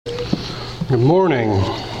Good morning.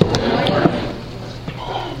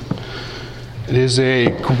 It is a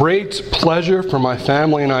great pleasure for my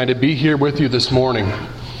family and I to be here with you this morning.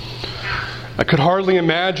 I could hardly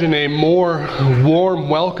imagine a more warm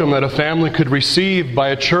welcome that a family could receive by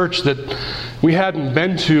a church that we hadn't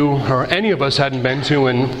been to, or any of us hadn't been to,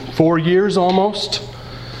 in 4 years almost.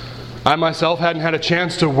 I myself hadn't had a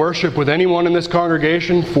chance to worship with anyone in this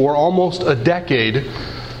congregation for almost a decade.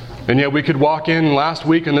 And yet we could walk in last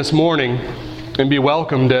week and this morning and be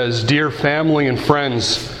welcomed as dear family and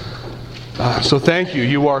friends. So thank you.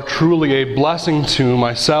 You are truly a blessing to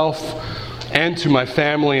myself and to my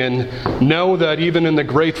family. And know that even in the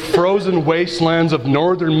great frozen wastelands of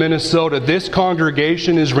northern Minnesota, this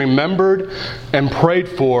congregation is remembered and prayed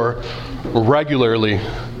for regularly.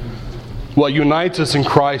 What unites us in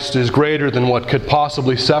Christ is greater than what could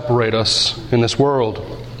possibly separate us in this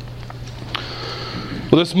world.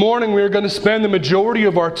 Well, this morning we are going to spend the majority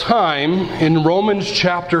of our time in Romans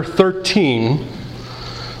chapter 13,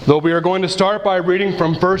 though we are going to start by reading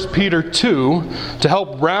from 1 Peter 2 to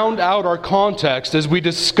help round out our context as we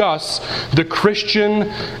discuss the Christian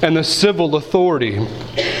and the civil authority.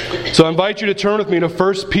 So I invite you to turn with me to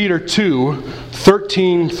 1 Peter 2,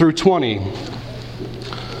 13 through 20.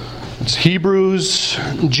 It's Hebrews,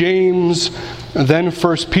 James, and then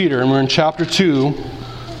 1 Peter, and we're in chapter 2,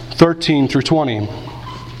 13 through 20.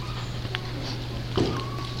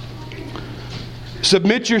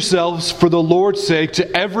 Submit yourselves for the Lord's sake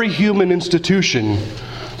to every human institution,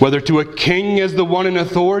 whether to a king as the one in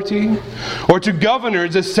authority, or to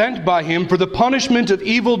governors as sent by him for the punishment of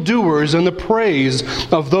evildoers and the praise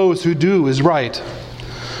of those who do is right.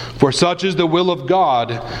 For such is the will of God,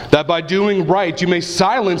 that by doing right you may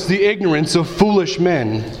silence the ignorance of foolish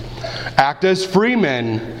men. Act as free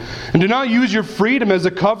men, and do not use your freedom as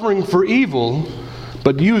a covering for evil,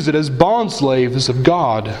 but use it as bondslaves of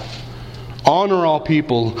God. Honor all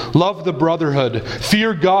people, love the brotherhood,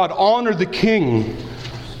 fear God, honor the king.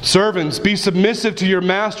 Servants, be submissive to your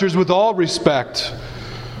masters with all respect,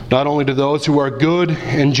 not only to those who are good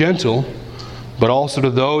and gentle, but also to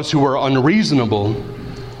those who are unreasonable.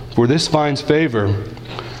 For this finds favor.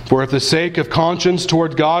 For if the sake of conscience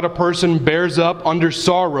toward God a person bears up under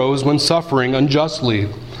sorrows when suffering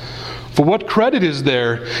unjustly. For what credit is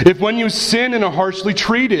there if when you sin and are harshly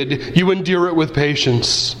treated, you endure it with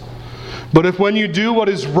patience? But if when you do what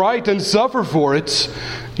is right and suffer for it,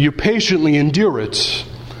 you patiently endure it,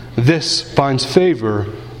 this finds favor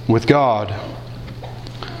with God.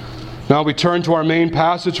 Now we turn to our main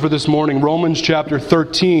passage for this morning, Romans chapter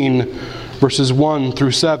 13, verses 1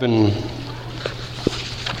 through 7.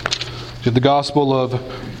 The Gospel of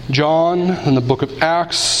John and the book of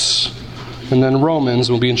Acts, and then Romans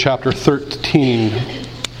will be in chapter 13.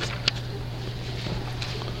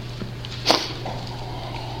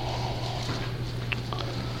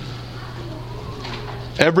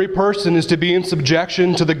 Every person is to be in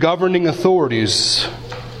subjection to the governing authorities.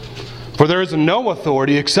 For there is no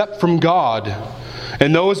authority except from God,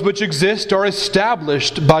 and those which exist are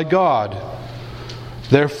established by God.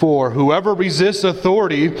 Therefore, whoever resists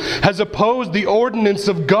authority has opposed the ordinance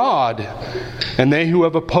of God, and they who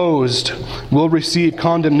have opposed will receive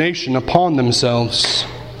condemnation upon themselves.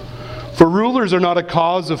 For rulers are not a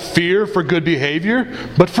cause of fear for good behavior,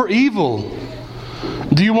 but for evil.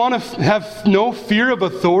 Do you want to have no fear of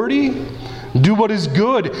authority? Do what is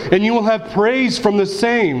good, and you will have praise from the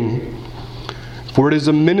same. For it is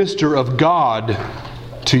a minister of God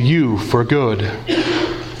to you for good.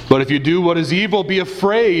 But if you do what is evil, be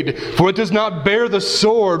afraid, for it does not bear the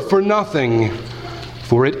sword for nothing.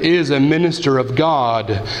 For it is a minister of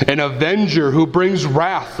God, an avenger who brings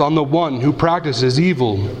wrath on the one who practices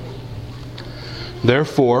evil.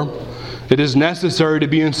 Therefore, it is necessary to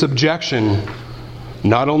be in subjection,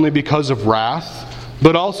 not only because of wrath,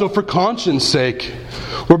 but also for conscience sake.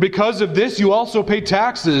 For because of this you also pay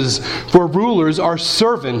taxes, for rulers are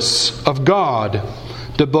servants of God,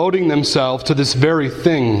 devoting themselves to this very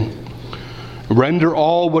thing. Render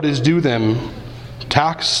all what is due them,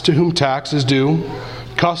 tax to whom tax is due,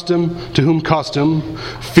 custom to whom custom,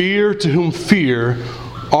 fear to whom fear,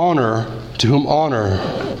 honor to whom honor.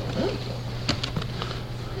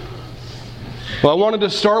 Well, I wanted to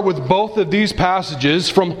start with both of these passages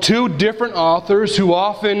from two different authors who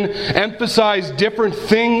often emphasize different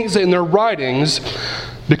things in their writings,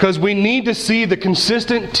 because we need to see the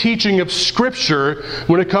consistent teaching of Scripture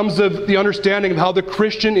when it comes to the understanding of how the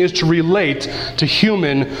Christian is to relate to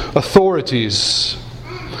human authorities.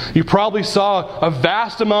 You probably saw a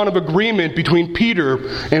vast amount of agreement between Peter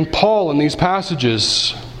and Paul in these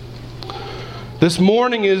passages. This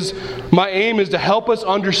morning my aim is to help us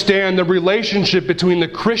understand the relationship between the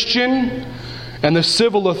Christian and the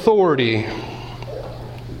civil authority.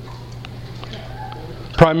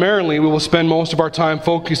 Primarily, we will spend most of our time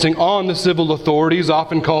focusing on the civil authorities,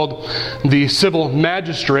 often called the civil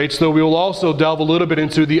magistrates, though we will also delve a little bit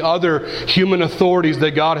into the other human authorities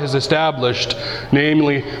that God has established,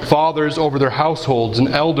 namely fathers over their households and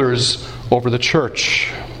elders over the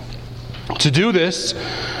church. To do this,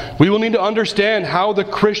 we will need to understand how the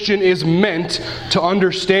Christian is meant to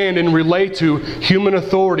understand and relate to human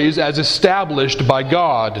authorities as established by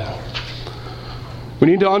God. We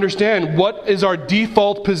need to understand what is our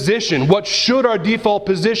default position. What should our default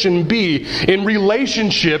position be in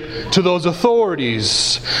relationship to those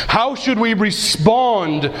authorities? How should we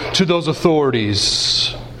respond to those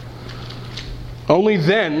authorities? Only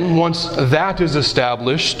then, once that is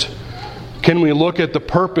established, can we look at the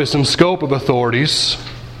purpose and scope of authorities,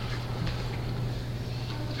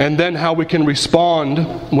 and then how we can respond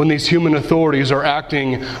when these human authorities are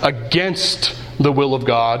acting against the will of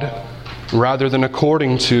God rather than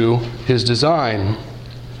according to His design.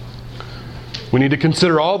 We need to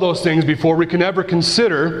consider all those things before we can ever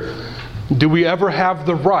consider, do we ever have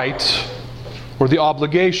the right or the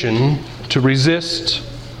obligation to resist,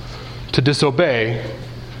 to disobey,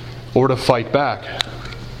 or to fight back?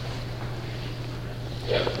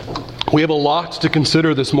 We have a lot to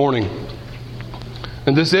consider this morning.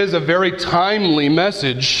 And this is a very timely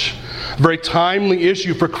message, a very timely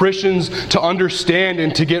issue for Christians to understand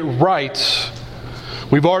and to get right.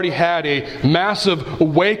 We've already had a massive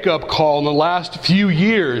wake-up call in the last few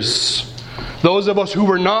years. Those of us who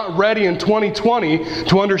were not ready in 2020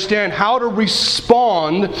 to understand how to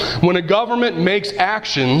respond when a government makes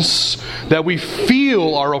actions that we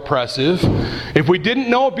feel are oppressive. If we didn't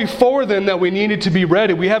know it before then that we needed to be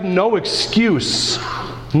ready, we have no excuse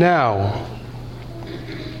now.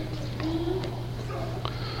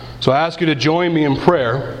 So I ask you to join me in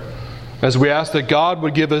prayer as we ask that God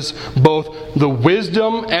would give us both the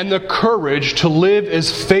wisdom and the courage to live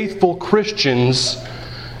as faithful Christians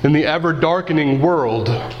in the ever-darkening world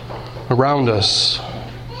around us.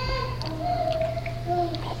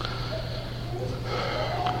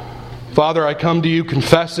 Father, I come to you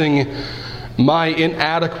confessing my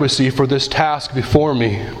inadequacy for this task before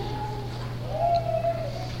me.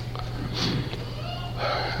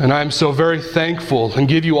 And I am so very thankful and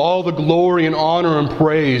give you all the glory and honor and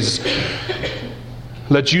praise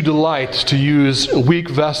that you delight to use weak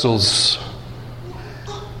vessels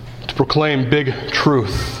to proclaim big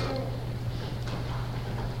truth,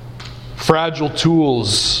 fragile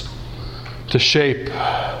tools to shape,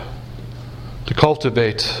 to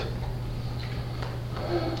cultivate.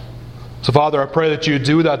 So, Father, I pray that you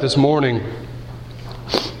do that this morning.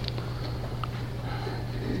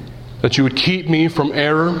 That you would keep me from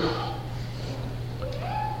error.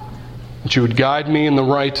 That you would guide me in the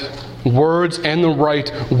right words and the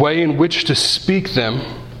right way in which to speak them.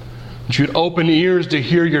 That you would open ears to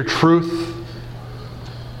hear your truth.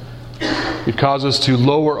 You'd cause us to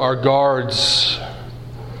lower our guards.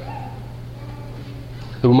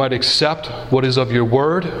 That we might accept what is of your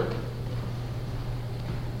word.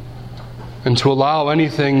 And to allow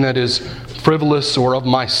anything that is frivolous or of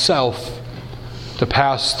myself to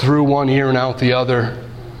pass through one ear and out the other,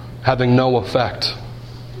 having no effect.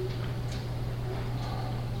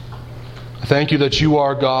 I thank you that you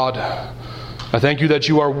are God. I thank you that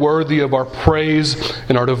you are worthy of our praise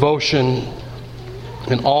and our devotion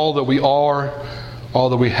in all that we are, all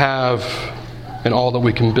that we have, and all that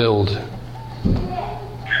we can build.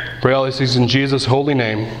 Pray all these things in Jesus' holy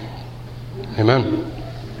name. Amen.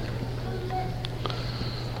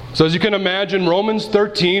 So as you can imagine, Romans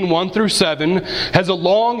 13, 1 through 7, has a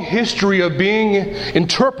long history of being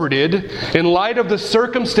interpreted in light of the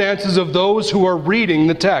circumstances of those who are reading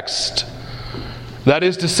the text. That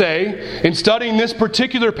is to say, in studying this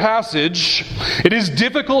particular passage, it is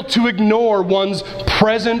difficult to ignore one's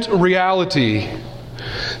present reality.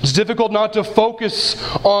 It's difficult not to focus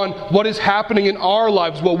on what is happening in our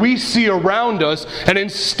lives, what we see around us, and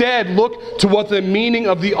instead look to what the meaning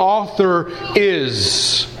of the author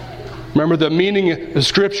is. Remember, the meaning of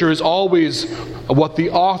Scripture is always what the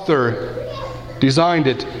author designed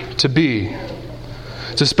it to be.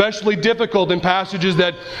 It's especially difficult in passages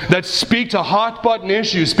that speak to hot-button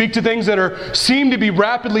issues, speak to things that seem to be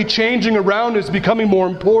rapidly changing around us, becoming more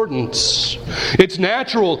important. It's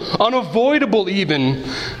natural, unavoidable even,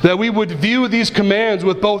 that we would view these commands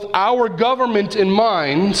with both our government in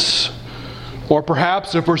mind, or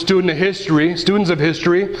perhaps, if we're students of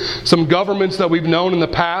history, some governments that we've known in the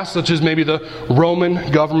past, such as maybe the Roman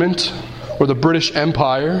government or the British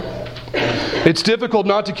Empire. It's difficult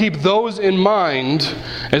not to keep those in mind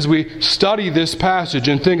as we study this passage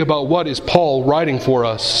and think about what is Paul writing for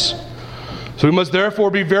us. So we must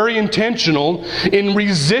therefore be very intentional in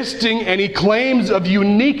resisting any claims of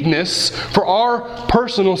uniqueness for our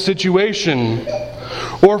personal situation,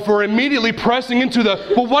 or for immediately pressing into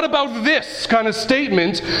the, well, what about this kind of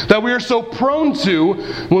statement that we are so prone to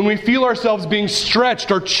when we feel ourselves being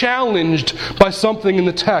stretched or challenged by something in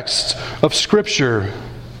the text of Scripture.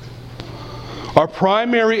 Our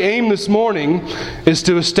primary aim this morning is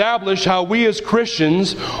to establish how we as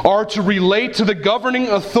Christians are to relate to the governing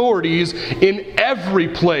authorities in every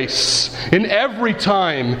place, in every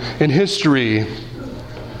time in history.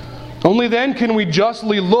 Only then can we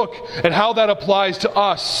justly look at how that applies to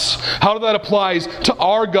us, how that applies to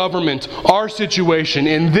our government, our situation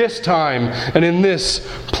in this time and in this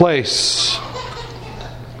place.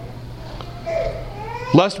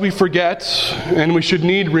 Lest we forget, and we should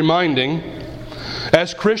need reminding,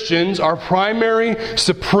 as Christians, our primary,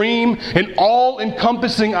 supreme, and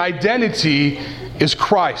all-encompassing identity is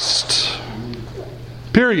Christ.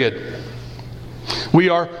 Period. We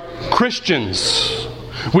are Christians.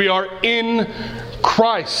 We are in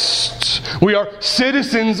Christ. We are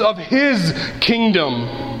citizens of His kingdom.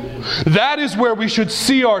 That is where we should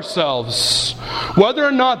see ourselves. Whether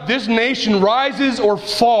or not this nation rises or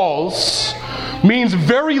falls means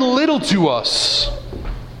very little to us.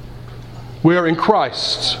 We are in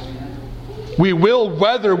Christ. We will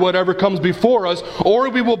weather whatever comes before us, or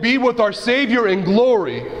we will be with our Savior in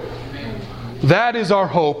glory. That is our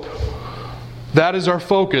hope. That is our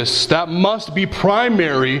focus. That must be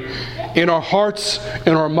primary in our hearts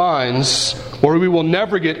and our minds, or we will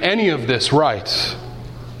never get any of this right.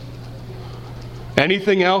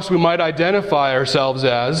 Anything else we might identify ourselves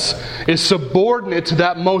as is subordinate to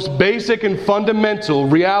that most basic and fundamental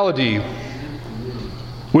reality.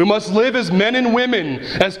 We must live as men and women,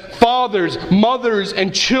 as fathers, mothers,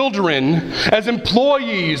 and children, as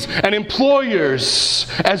employees and employers,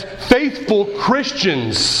 as faithful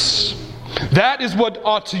Christians. That is what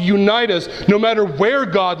ought to unite us, no matter where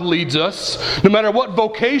God leads us, no matter what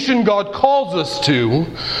vocation God calls us to,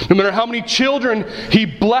 no matter how many children He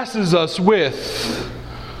blesses us with,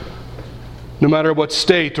 no matter what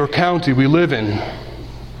state or county we live in.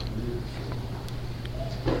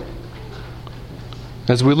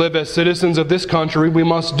 As we live as citizens of this country, we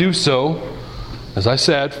must do so, as I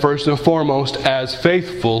said, first and foremost, as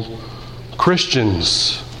faithful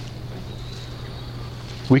Christians.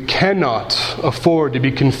 We cannot afford to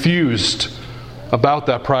be confused about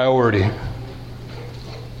that priority.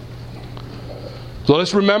 So let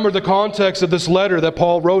us remember the context of this letter that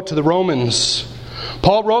Paul wrote to the Romans.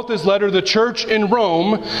 Paul wrote this letter to the church in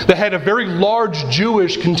Rome that had a very large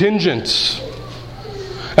Jewish contingent.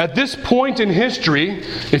 At this point in history,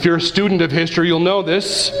 if you're a student of history, you'll know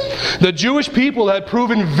this, the Jewish people had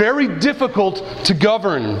proven very difficult to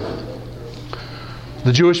govern.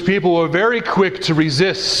 The Jewish people were very quick to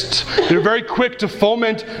resist. They were very quick to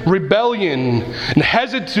foment rebellion and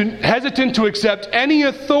hesitant to accept any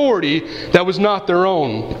authority that was not their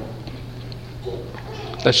own.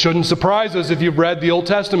 That shouldn't surprise us if you've read the Old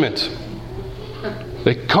Testament.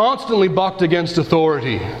 They constantly bucked against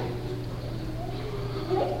authority.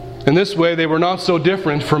 In this way, they were not so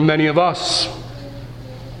different from many of us.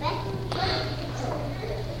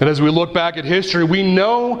 And as we look back at history, we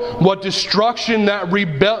know what destruction that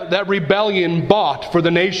rebellion bought for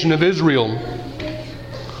the nation of Israel.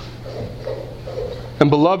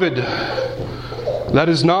 And beloved, that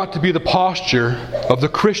is not to be the posture of the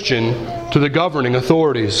Christian to the governing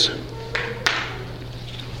authorities.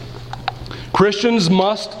 Christians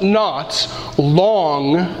must not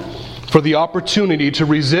long for the opportunity to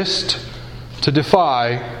resist, to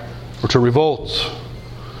defy, or to revolt.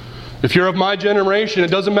 If you're of my generation, it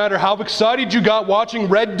doesn't matter how excited you got watching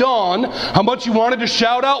Red Dawn, how much you wanted to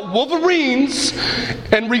shout out Wolverines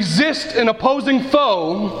and resist an opposing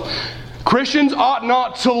foe, Christians ought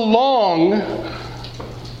not to long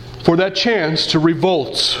for that chance to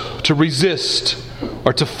revolt, to resist,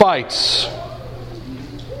 or to fight.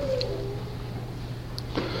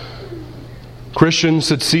 Christians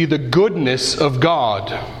should see the goodness of God.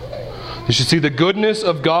 They should see the goodness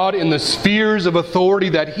of God in the spheres of authority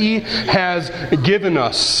that He has given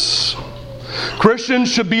us. Christians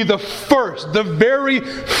should be the first, the very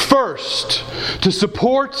first, to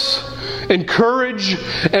support, encourage,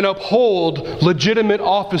 and uphold legitimate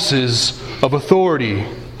offices of authority,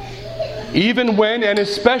 even when, and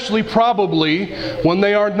especially probably, when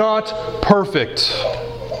they are not perfect.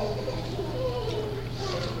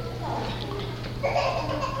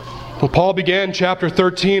 Well, Paul began chapter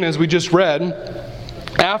 13, as we just read,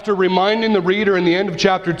 after reminding the reader in the end of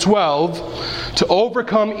chapter 12 to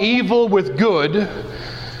overcome evil with good.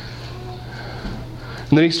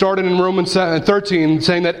 And then he started in Romans 13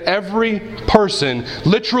 saying that every person,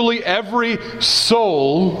 literally every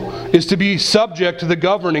soul, is to be subject to the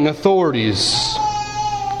governing authorities.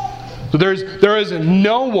 So there is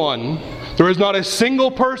no one, there is not a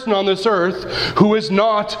single person on this earth who is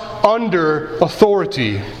not under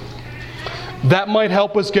authority. That might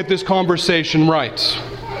help us get this conversation right.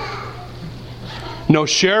 No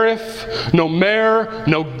sheriff, no mayor,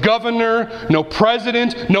 no governor, no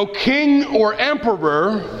president, no king or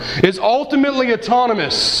emperor is ultimately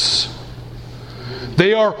autonomous.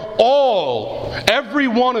 They are all, every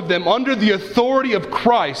one of them, under the authority of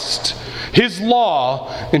Christ, His law,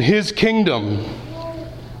 and His kingdom.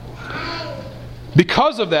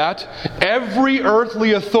 Because of that, every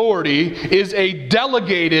earthly authority is a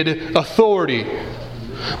delegated authority.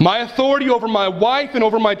 My authority over my wife and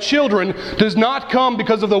over my children does not come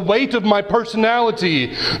because of the weight of my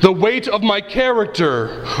personality, the weight of my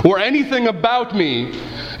character, or anything about me.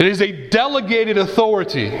 It is a delegated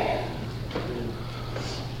authority.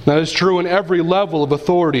 That is true in every level of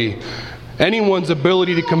authority. Anyone's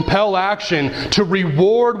ability to compel action, to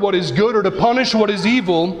reward what is good or to punish what is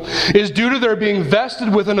evil, is due to their being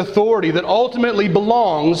vested with an authority that ultimately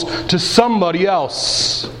belongs to somebody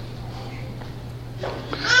else.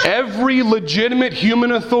 Every legitimate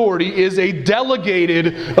human authority is a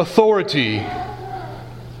delegated authority.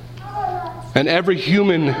 And every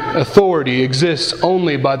human authority exists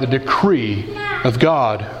only by the decree of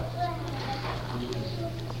God.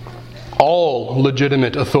 All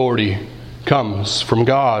legitimate authority comes from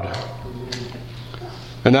God.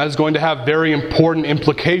 And that is going to have very important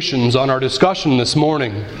implications on our discussion this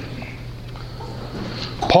morning.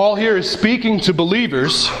 Paul here is speaking to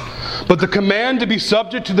believers, but the command to be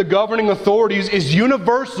subject to the governing authorities is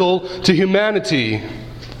universal to humanity,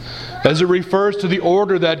 as it refers to the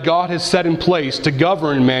order that God has set in place to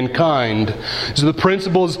govern mankind. So the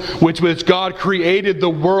principles which God created the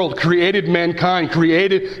world, created mankind,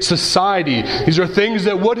 created society. These are things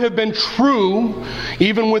that would have been true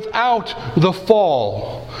even without the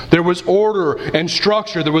fall. There was order and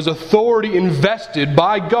structure. There was authority invested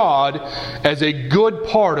by God as a good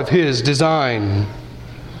part of His design.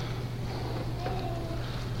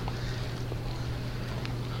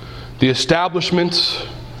 The establishment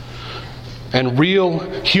and real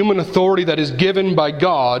human authority that is given by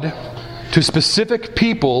God to specific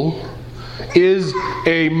people is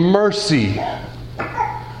a mercy.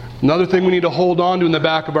 Another thing we need to hold on to in the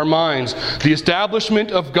back of our minds. The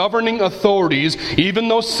establishment of governing authorities, even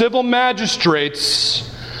those civil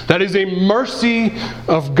magistrates, that is a mercy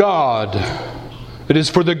of God. It is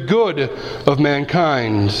for the good of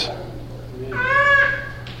mankind.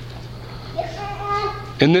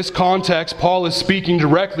 In this context, Paul is speaking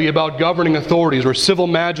directly about governing authorities or civil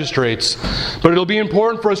magistrates. But it'll be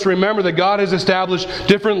important for us to remember that God has established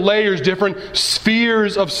different layers, different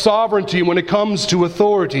spheres of sovereignty when it comes to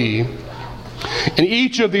authority. And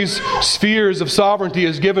each of these spheres of sovereignty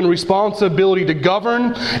is given responsibility to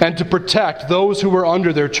govern and to protect those who are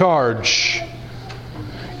under their charge.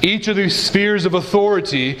 Each of these spheres of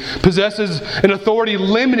authority possesses an authority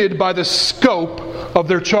limited by the scope of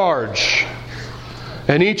their charge.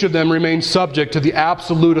 And each of them remains subject to the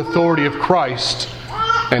absolute authority of Christ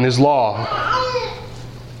and His law.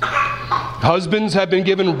 Husbands have been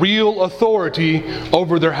given real authority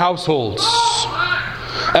over their households.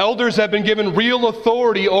 Elders have been given real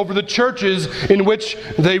authority over the churches in which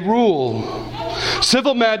they rule.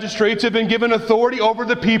 Civil magistrates have been given authority over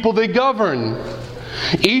the people they govern.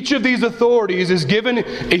 Each of these authorities is given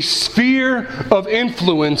a sphere of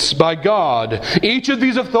influence by God. Each of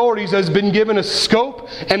these authorities has been given a scope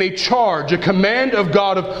and a charge, a command of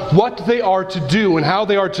God of what they are to do and how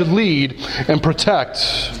they are to lead and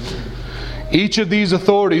protect. Each of these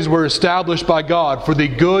authorities were established by God for the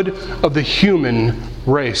good of the human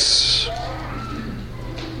race.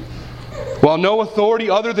 While no authority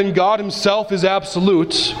other than God Himself is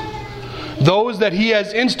absolute, those that He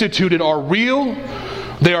has instituted are real,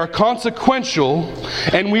 they are consequential,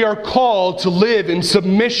 and we are called to live in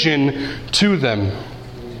submission to them.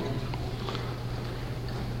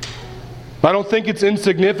 I don't think it's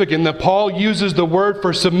insignificant that Paul uses the word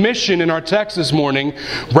for submission in our text this morning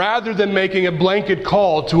rather than making a blanket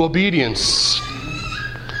call to obedience.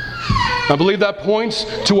 I believe that points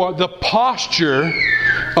to the posture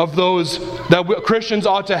of those that Christians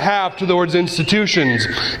ought to have towards institutions.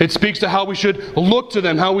 It speaks to how we should look to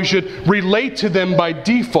them, how we should relate to them by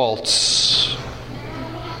default,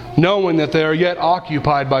 knowing that they are yet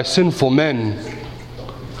occupied by sinful men.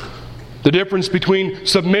 The difference between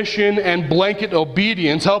submission and blanket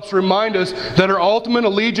obedience helps remind us that our ultimate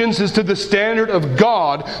allegiance is to the standard of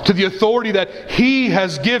God, to the authority that He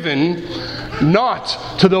has given,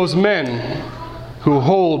 not to those men who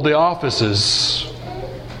hold the offices.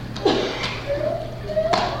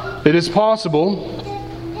 It is possible,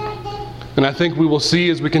 and I think we will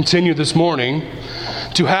see as we continue this morning,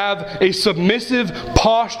 to have a submissive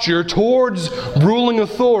posture towards ruling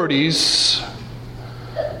authorities,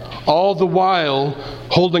 all the while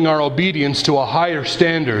holding our obedience to a higher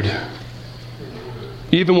standard,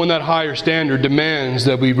 even when that higher standard demands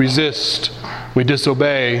that we resist, we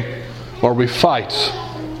disobey, or we fight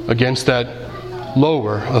against that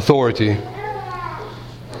lower authority.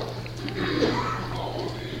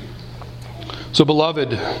 So,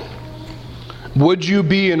 beloved, would you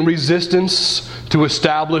be in resistance to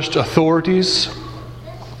established authorities?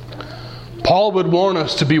 Paul would warn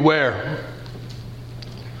us to beware.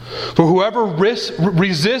 For whoever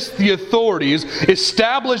resists the authorities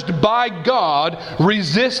established by God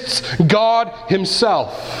resists God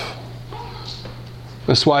Himself.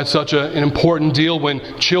 That's why it's such an important deal when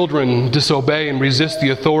children disobey and resist the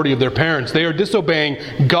authority of their parents. They are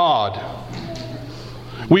disobeying God.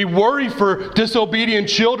 We worry for disobedient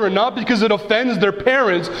children not because it offends their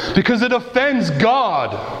parents, because it offends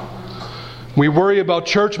God. We worry about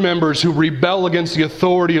church members who rebel against the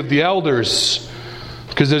authority of the elders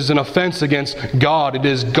because it is an offense against God. It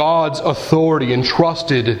is God's authority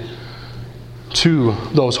entrusted to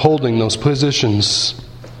those holding those positions.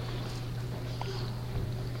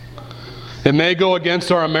 It may go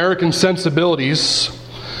against our American sensibilities,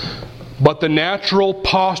 but the natural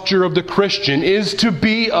posture of the Christian is to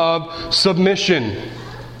be of submission.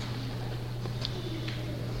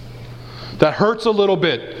 That hurts a little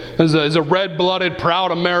bit as a red-blooded,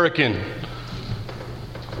 proud American.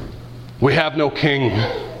 We have no king.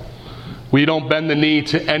 We don't bend the knee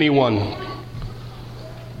to anyone.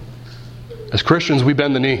 As Christians, we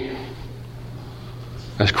bend the knee.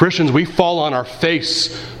 As Christians, we fall on our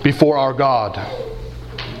face before our God.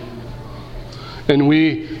 And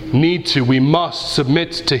we must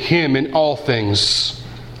submit to Him in all things.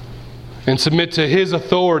 And submit to His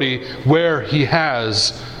authority where He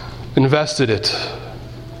has invested it.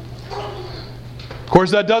 Of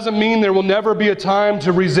course, that doesn't mean there will never be a time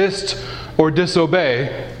to resist or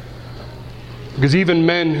disobey. Because even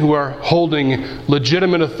men who are holding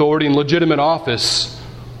legitimate authority and legitimate office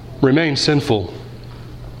remain sinful.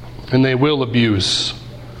 And they will abuse.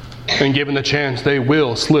 And given the chance, they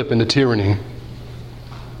will slip into tyranny.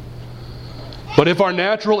 But if our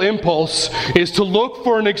natural impulse is to look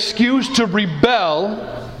for an excuse to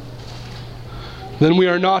rebel, then we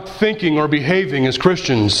are not thinking or behaving as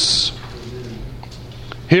Christians.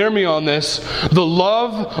 Hear me on this. The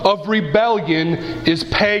love of rebellion is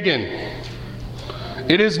pagan.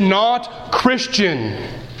 It is not Christian.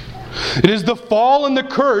 It is the fall and the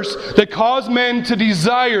curse that cause men to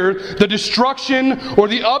desire the destruction or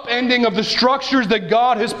the upending of the structures that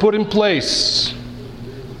God has put in place.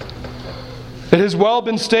 It has well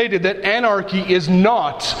been stated that anarchy is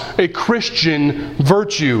not a Christian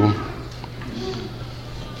virtue.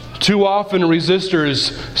 Too often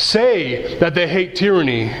resistors say that they hate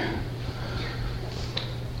tyranny,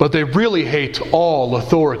 but they really hate all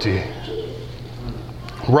authority,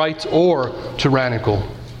 right or tyrannical.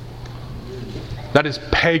 That is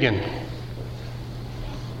pagan.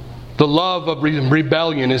 The love of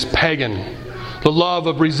rebellion is pagan. The love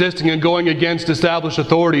of resisting and going against established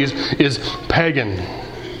authorities is pagan.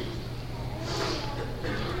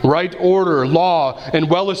 Right order, law, and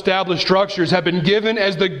well-established structures have been given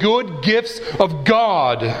as the good gifts of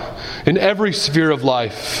God in every sphere of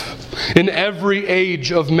life, in every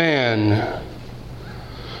age of man.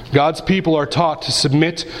 God's people are taught to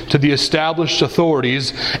submit to the established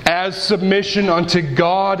authorities as submission unto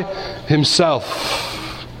God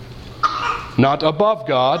Himself. Not above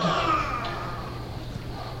God,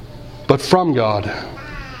 but from God.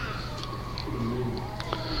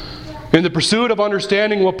 In the pursuit of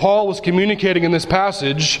understanding what Paul was communicating in this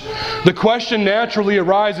passage, the question naturally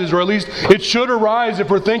arises, or at least it should arise if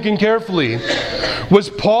we're thinking carefully. Was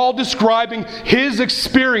Paul describing his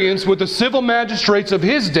experience with the civil magistrates of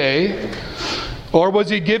his day, or was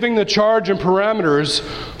he giving the charge and parameters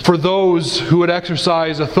for those who would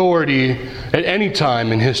exercise authority at any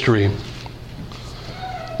time in history?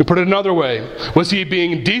 To put it another way, was he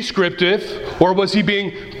being descriptive or was he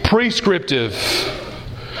being prescriptive?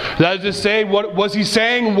 That is to say, was he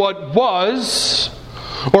saying what was,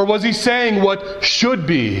 or was he saying what should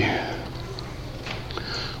be?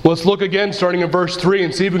 Let's look again, starting in verse 3,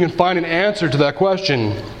 and see if we can find an answer to that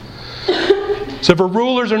question. So for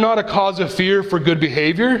rulers are not a cause of fear for good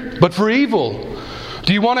behavior, but for evil.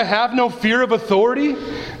 Do you want to have no fear of authority?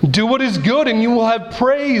 Do what is good, and you will have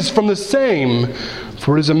praise from the same,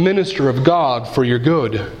 for it is a minister of God for your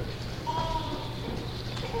good.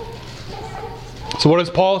 So what does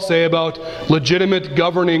Paul say about legitimate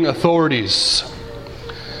governing authorities?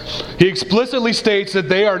 He explicitly states that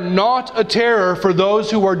they are not a terror for those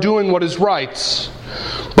who are doing what is right,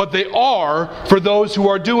 but they are for those who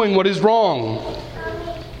are doing what is wrong.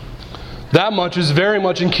 That much is very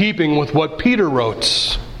much in keeping with what Peter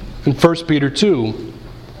wrote in 1 Peter 2.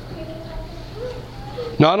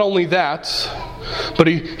 Not only that, but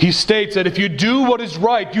he states that if you do what is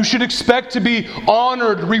right, you should expect to be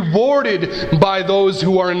honored, rewarded by those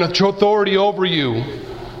who are in authority over you.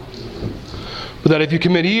 But that if you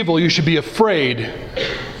commit evil, you should be afraid,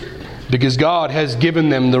 because God has given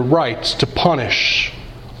them the right to punish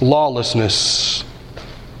lawlessness.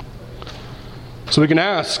 So we can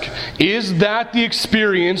ask, is that the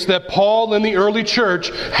experience that Paul and the early church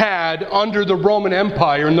had under the Roman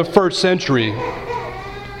Empire in the first century?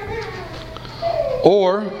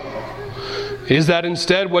 Or is that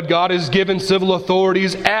instead what God has given civil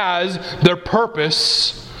authorities as their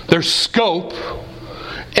purpose, their scope,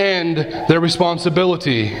 and their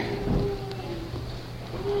responsibility?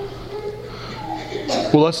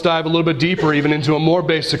 Well, let's dive a little bit deeper even into a more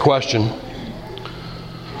basic question.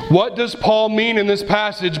 What does Paul mean in this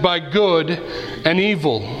passage by good and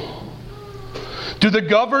evil? Do the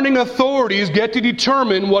governing authorities get to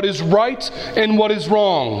determine what is right and what is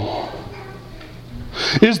wrong?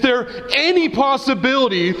 Is there any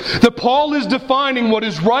possibility that Paul is defining what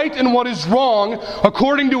is right and what is wrong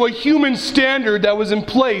according to a human standard that was in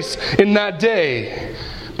place in that day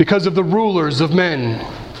because of the rulers of men?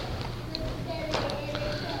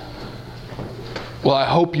 Well, I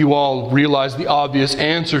hope you all realize the obvious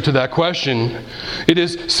answer to that question. It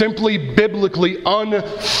is simply biblically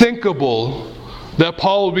unthinkable that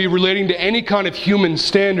Paul would be relating to any kind of human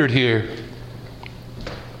standard here.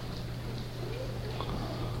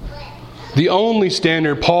 The only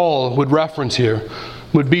standard Paul would reference here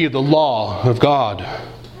would be the law of God.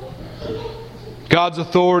 God's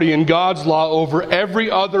authority and God's law over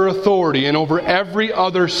every other authority and over every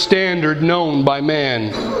other standard known by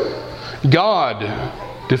man.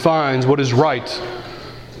 God defines what is right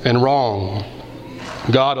and wrong.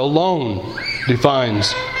 God alone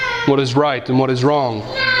defines what is right and what is wrong.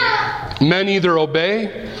 Men either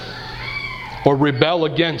obey or rebel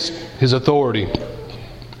against his authority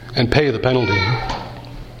and pay the penalty.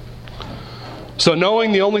 So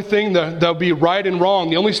knowing the only thing that would be right and wrong,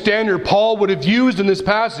 the only standard Paul would have used in this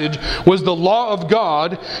passage was the law of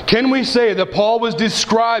God, can we say that Paul was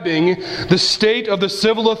describing the state of the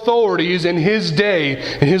civil authorities in his day,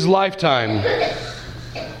 in his lifetime?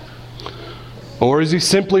 Or is he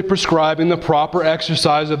simply prescribing the proper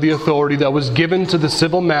exercise of the authority that was given to the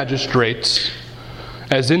civil magistrates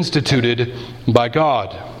as instituted by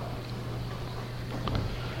God?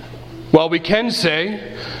 Well, we can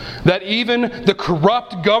say that even the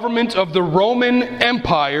corrupt government of the Roman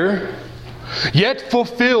Empire yet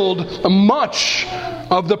fulfilled much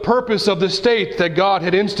of the purpose of the state that God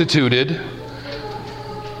had instituted.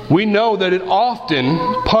 We know that it often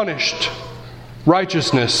punished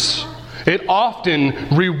righteousness. It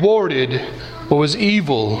often rewarded what was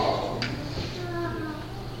evil.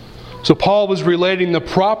 So Paul was relating the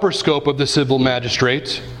proper scope of the civil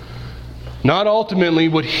magistrate, not ultimately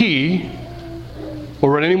what he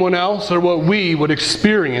or what anyone else or what we would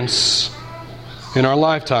experience in our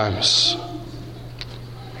lifetimes.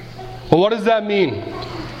 Well, what does that mean?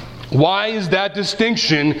 Why is that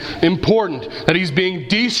distinction important? That he's being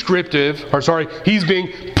he's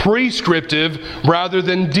being prescriptive rather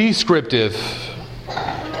than descriptive.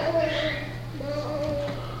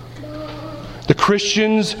 The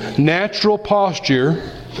Christian's natural posture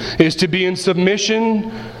is to be in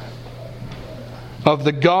submission of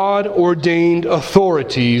the God-ordained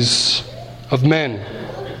authorities of men.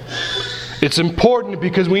 It's important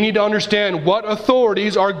because we need to understand what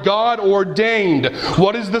authorities are God-ordained.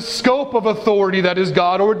 What is the scope of authority that is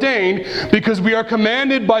God-ordained? Because we are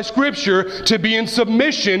commanded by Scripture to be in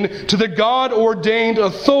submission to the God-ordained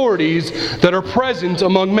authorities that are present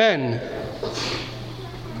among men.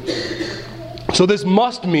 So this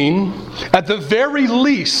must mean, at the very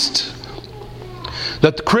least,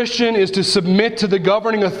 that the Christian is to submit to the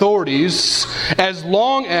governing authorities as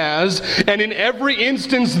long as, and in every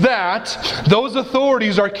instance that, those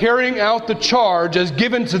authorities are carrying out the charge as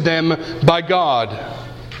given to them by God.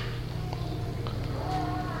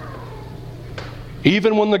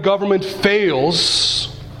 Even when the government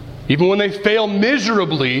fails, even when they fail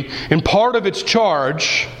miserably in part of its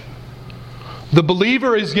charge, the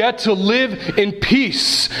believer is yet to live in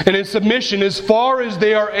peace and in submission as far as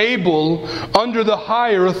they are able under the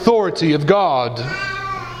higher authority of God.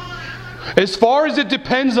 As far as it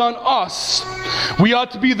depends on us, we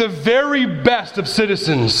ought to be the very best of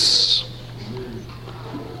citizens,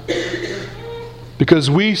 because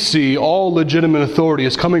we see all legitimate authority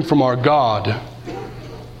as coming from our God,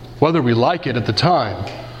 whether we like it at the time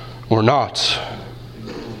or not.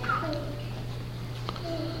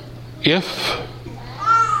 If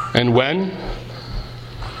and when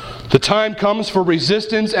the time comes for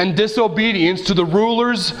resistance and disobedience to the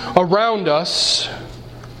rulers around us,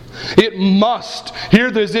 it must, hear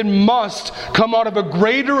this, it must come out of a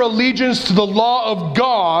greater allegiance to the law of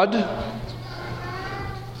God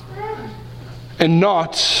and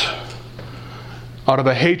not out of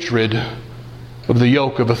a hatred of the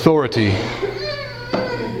yoke of authority.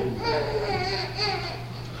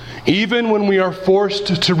 Even when we are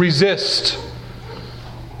forced to resist,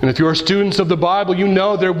 and if you are students of the Bible, you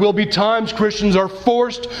know there will be times Christians are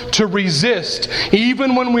forced to resist.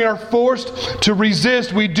 Even when we are forced to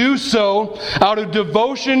resist, we do so out of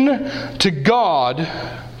devotion to God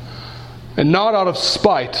and not out of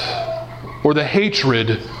spite or the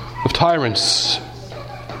hatred of tyrants.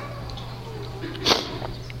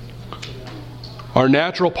 Our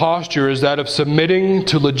natural posture is that of submitting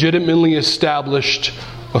to legitimately established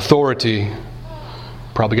authority.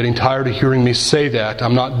 Probably getting tired of hearing me say that.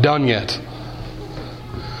 I'm not done yet.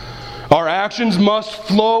 Our actions must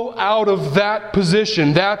flow out of that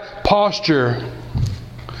position, that posture.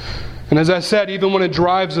 And as I said, even when it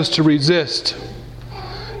drives us to resist,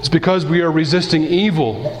 it's because we are resisting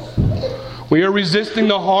evil. We are resisting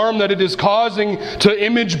the harm that it is causing to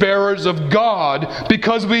image bearers of God,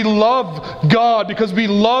 because we love God, because we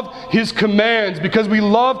love His commands, because we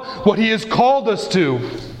love what He has called us to.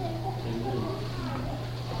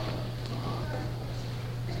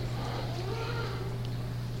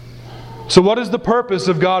 So what is the purpose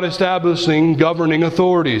of God establishing governing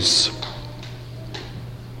authorities?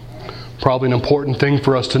 Probably an important thing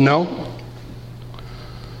for us to know.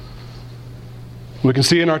 We can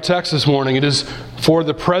see in our text this morning, it is for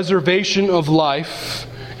the preservation of life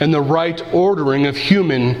and the right ordering of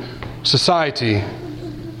human society.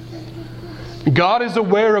 God is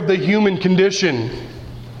aware of the human condition.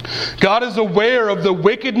 God is aware of the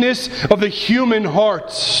wickedness of the human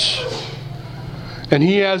hearts. And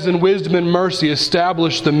He has in wisdom and mercy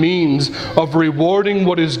established the means of rewarding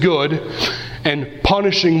what is good and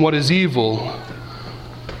punishing what is evil,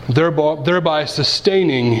 thereby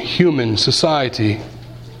sustaining human society.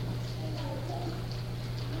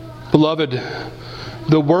 Beloved,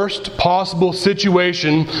 the worst possible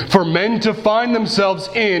situation for men to find themselves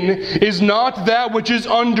in is not that which is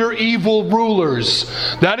under evil rulers.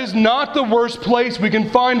 That is not the worst place we can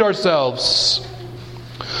find ourselves.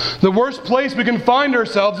 The worst place we can find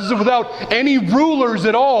ourselves is without any rulers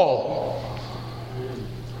at all.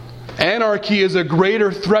 Anarchy is a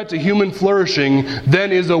greater threat to human flourishing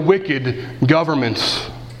than is a wicked government.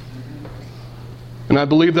 And I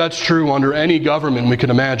believe that's true under any government we can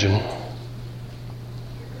imagine.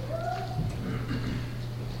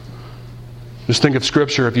 Just think of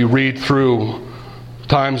Scripture. If you read through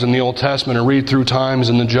times in the Old Testament or read through times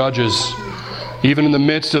in the Judges, even in the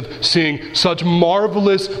midst of seeing such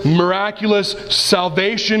marvelous, miraculous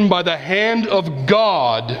salvation by the hand of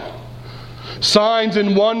God, signs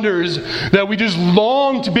and wonders that we just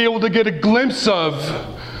long to be able to get a glimpse of,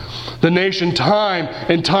 the nation time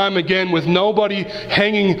and time again with nobody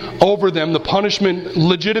hanging over them, the punishment,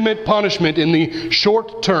 legitimate punishment in the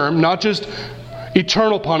short term, not just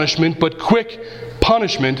eternal punishment, but quick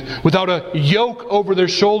punishment without a yoke over their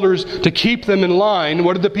shoulders to keep them in line.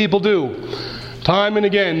 What did the people do? Time and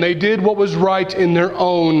again, they did what was right in their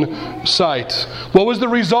own sight. What was the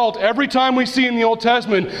result? Every time we see in the Old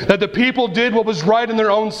Testament that the people did what was right in their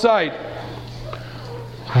own sight.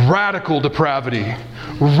 Radical depravity.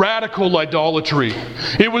 Radical idolatry.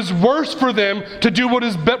 It was worse for them to do what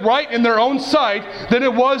is right in their own sight than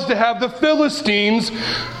it was to have the Philistines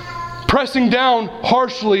pressing down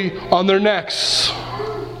harshly on their necks.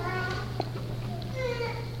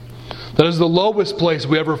 That is the lowest place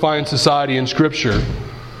we ever find society in Scripture,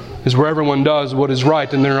 is where everyone does what is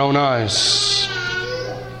right in their own eyes.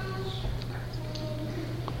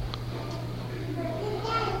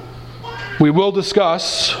 We will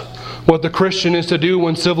discuss what the Christian is to do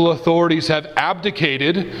when civil authorities have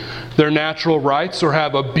abdicated their natural rights or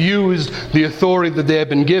have abused the authority that they have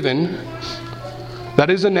been given. That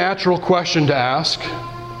is a natural question to ask.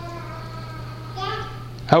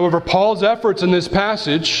 However, Paul's efforts in this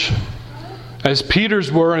passage, as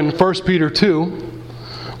Peter's were in 1 Peter 2,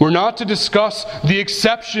 were not to discuss the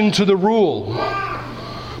exception to the rule,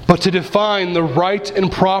 but to define the right and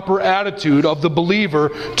proper attitude of the believer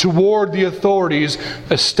toward the authorities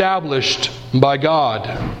established by God.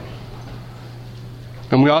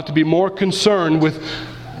 And we ought to be more concerned with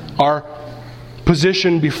our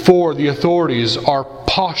position before the authorities, our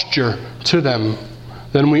posture to them,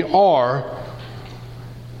 than we are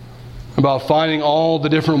about finding all the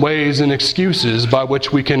different ways and excuses by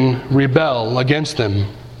which we can rebel against them.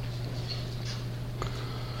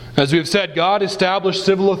 As we have said, God established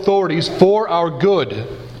civil authorities for our good.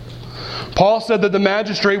 Paul said that the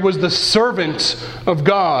magistrate was the servant of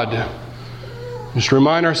God. Just to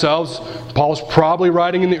remind ourselves, Paul's probably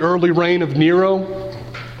writing in the early reign of Nero.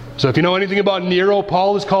 So if you know anything about Nero,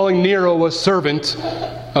 Paul is calling Nero a servant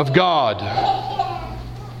of God.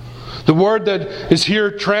 The word that is here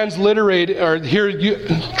translated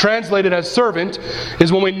as servant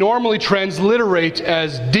is when we normally transliterate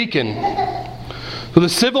as deacon. So the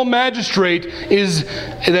civil magistrate is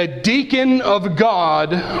the deacon of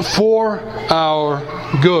God for our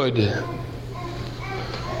good.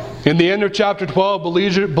 In the end of chapter 12,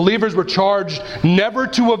 believers were charged never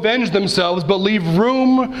to avenge themselves, but leave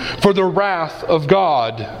room for the wrath of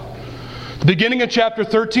God. The beginning of chapter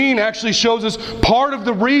 13 actually shows us part of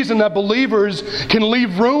the reason that believers can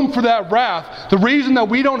leave room for that wrath. The reason that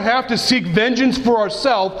we don't have to seek vengeance for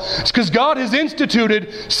ourselves is because God has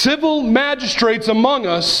instituted civil magistrates among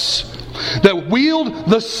us that wield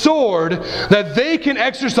the sword that they can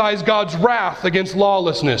exercise God's wrath against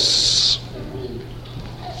lawlessness.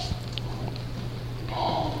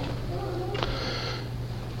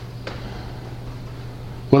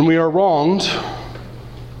 When we are wronged,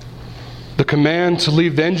 the command to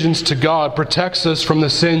leave vengeance to God protects us from the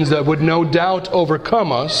sins that would no doubt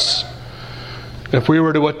overcome us if we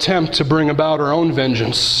were to attempt to bring about our own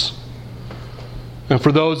vengeance. And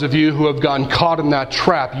for those of you who have gotten caught in that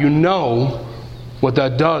trap, you know what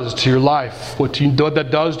that does to your life, what that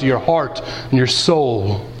does to your heart and your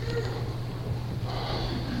soul.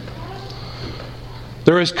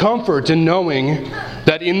 There is comfort in knowing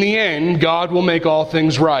that in the end, God will make all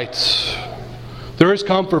things right. There is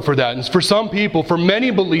comfort for that. And for some people, for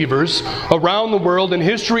many believers around the world in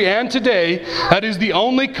history and today, that is the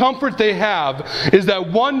only comfort they have, is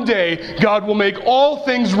that one day God will make all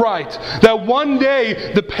things right. That one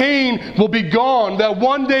day the pain will be gone. That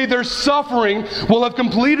one day their suffering will have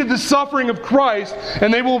completed the suffering of Christ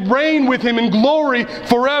and they will reign with Him in glory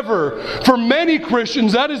forever. For many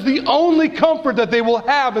Christians, that is the only comfort that they will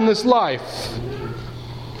have in this life.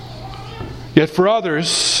 Yet for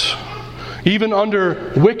others, even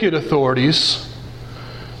under wicked authorities,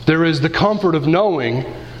 there is the comfort of knowing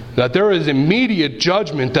that there is immediate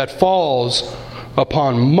judgment that falls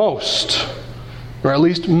upon most, or at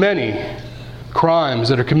least many, crimes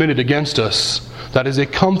that are committed against us. That is a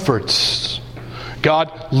comfort.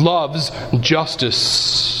 God loves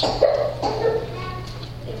justice.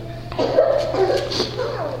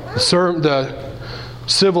 The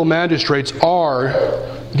civil magistrates are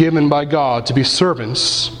given by God to be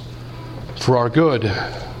servants for our good.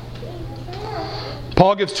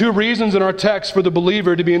 Paul gives two reasons in our text for the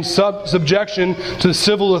believer to be in subjection to the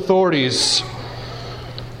civil authorities.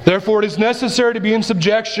 Therefore, it is necessary to be in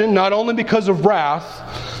subjection not only because of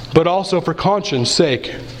wrath, but also for conscience'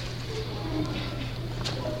 sake.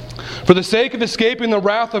 For the sake of escaping the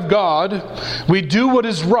wrath of God, we do what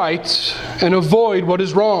is right and avoid what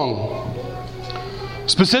is wrong.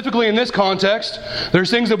 Specifically in this context, there's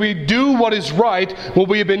things that we do what is right, what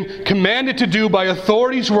we have been commanded to do by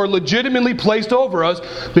authorities who are legitimately placed over us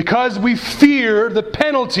because we fear the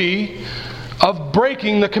penalty of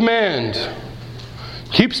breaking the command.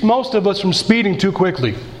 Keeps most of us from speeding too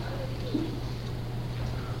quickly.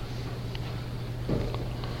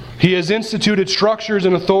 He has instituted structures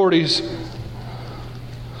and authorities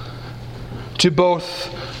to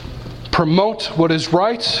both promote what is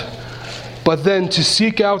right, but then to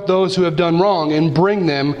seek out those who have done wrong and bring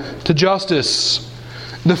them to justice.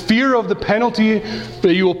 The fear of the penalty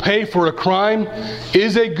that you will pay for a crime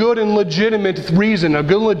is a good and legitimate reason, a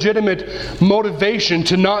good and legitimate motivation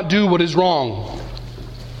to not do what is wrong.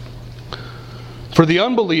 For the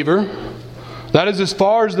unbeliever, that is as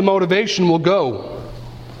far as the motivation will go,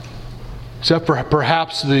 except for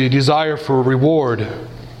perhaps the desire for a reward.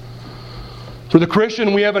 For the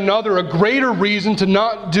Christian, we have a greater reason to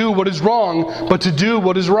not do what is wrong, but to do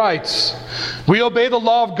what is right. We obey the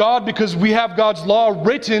law of God because we have God's law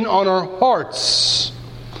written on our hearts.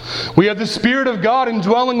 We have the Spirit of God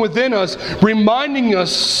indwelling within us, reminding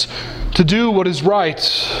us to do what is right.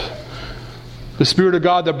 The Spirit of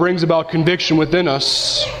God that brings about conviction within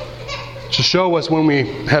us to show us when we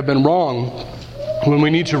have been wrong, when we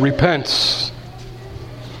need to repent.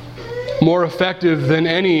 More effective than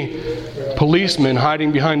any policeman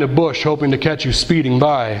hiding behind a bush hoping to catch you speeding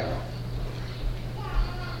by.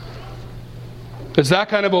 It's that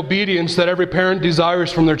kind of obedience that every parent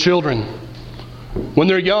desires from their children. When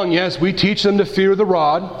they're young, yes, we teach them to fear the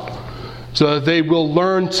rod so that they will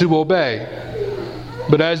learn to obey.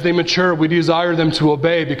 But as they mature, we desire them to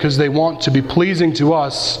obey because they want to be pleasing to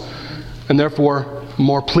us and therefore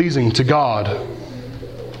more pleasing to God.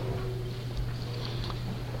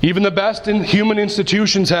 Even the best in human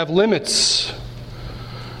institutions have limits.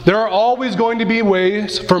 There are always going to be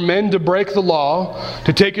ways for men to break the law,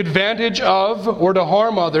 to take advantage of or to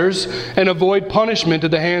harm others and avoid punishment at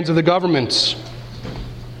the hands of the governments.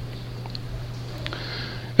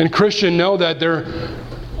 And Christians know that there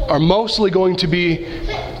are mostly going to be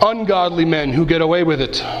ungodly men who get away with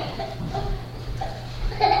it.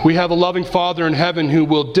 We have a loving Father in heaven who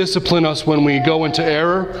will discipline us when we go into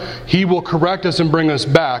error. He will correct us and bring us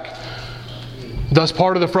back. Thus,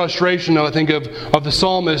 part of the frustration, I think, of the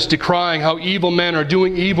psalmist decrying how evil men are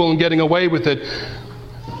doing evil and getting away with it,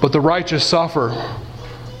 but the righteous suffer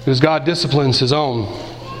because God disciplines His own.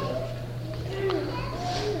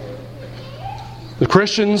 The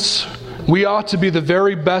Christians, we ought to be the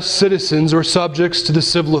very best citizens or subjects to the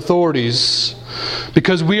civil authorities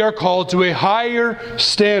because we are called to a higher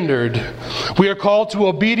standard. We are called to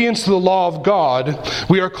obedience to the law of God.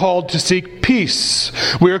 We are called to seek peace.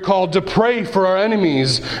 We are called to pray for our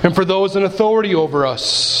enemies and for those in authority over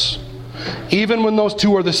us, even when those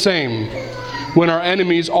two are the same, when our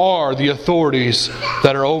enemies are the authorities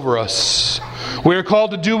that are over us. We are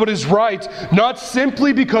called to do what is right, not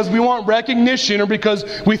simply because we want recognition or because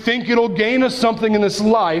we think it'll gain us something in this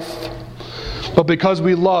life, but because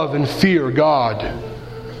we love and fear God.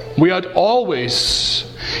 We ought always,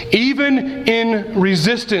 even in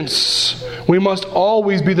resistance, we must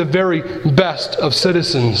always be the very best of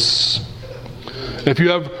citizens. If you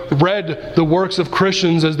have read the works of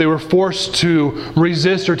Christians as they were forced to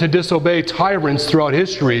resist or to disobey tyrants throughout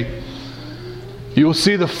history, you will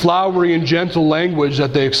see the flowery and gentle language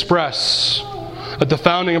that they express. At the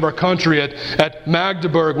founding of our country, at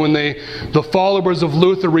Magdeburg, when the followers of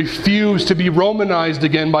Luther refused to be Romanized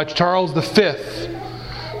again by Charles V,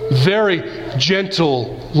 very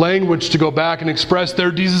gentle language to go back and express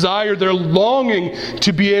their desire, their longing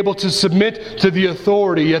to be able to submit to the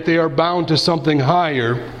authority, yet they are bound to something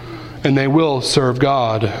higher, and they will serve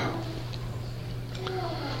God.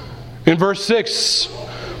 In verse 6,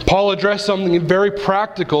 Paul addressed something very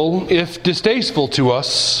practical, if distasteful to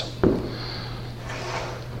us.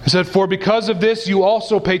 He said, "For because of this you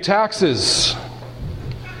also pay taxes."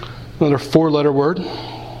 Another four-letter word.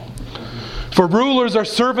 "For rulers are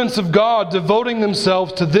servants of God, devoting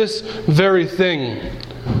themselves to this very thing."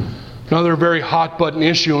 Another very hot-button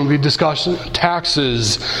issue when we discuss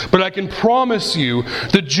taxes. But I can promise you,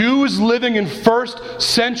 the Jews living in first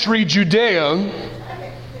century Judea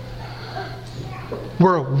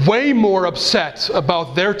were way more upset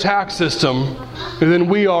about their tax system than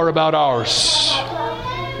we are about ours.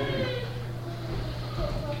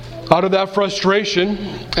 Out of that frustration,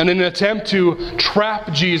 and in an attempt to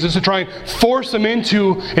trap Jesus, to try and force him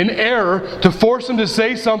into an error, to force him to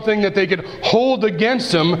say something that they could hold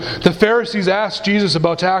against him, the Pharisees asked Jesus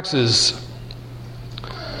about taxes.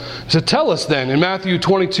 He said, "Tell us then," in Matthew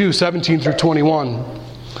 22, 17 through 21.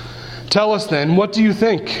 "Tell us then, what do you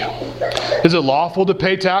think? Is it lawful to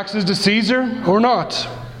pay taxes to Caesar or not?"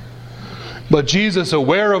 But Jesus,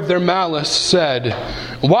 aware of their malice, said,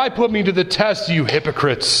 "Why put me to the test, you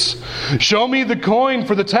hypocrites? Show me the coin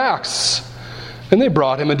for the tax." And they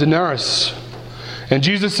brought him a denarius. And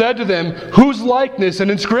Jesus said to them, "Whose likeness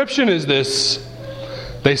and inscription is this?"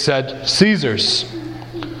 They said, "Caesar's."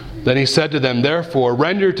 Then he said to them, "Therefore,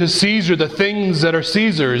 render to Caesar the things that are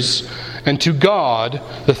Caesar's, and to God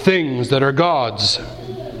the things that are God's."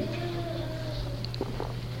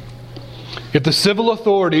 If the civil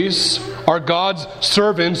authorities are God's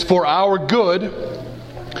servants for our good,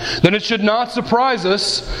 then it should not surprise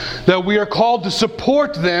us that we are called to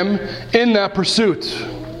support them in that pursuit.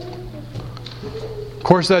 Of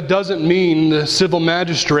course, that doesn't mean the civil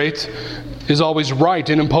magistrate is always right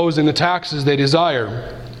in imposing the taxes they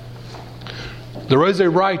desire. There is a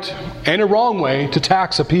right and a wrong way to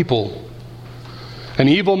tax a people. And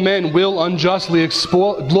evil men will unjustly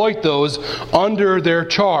exploit those under their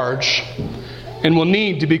charge and will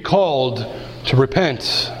need to be called to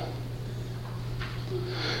repent.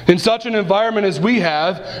 In such an environment as we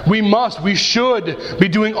have, we should be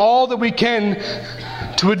doing all that we can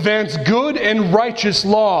to advance good and righteous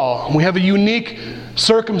law. We have a unique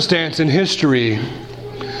circumstance in history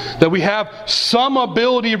that we have some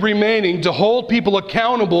ability remaining to hold people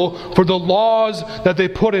accountable for the laws that they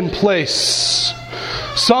put in place.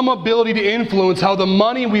 Some ability to influence how the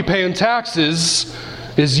money we pay in taxes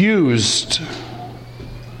is used.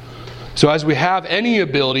 So as we have any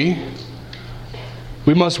ability,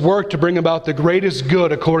 we must work to bring about the greatest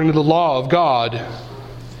good according to the law of God.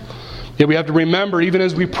 Yet we have to remember, even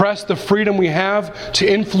as we press the freedom we have to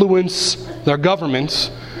influence our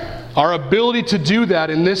governments, our ability to do that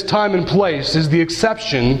in this time and place is the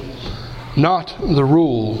exception, not the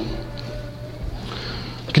rule.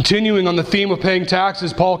 Continuing on the theme of paying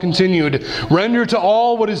taxes, Paul continued, "Render to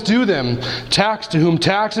all what is due them, tax to whom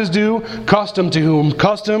tax is due, custom to whom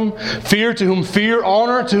custom, fear to whom fear,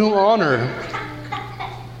 honor to whom honor."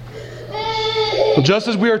 Just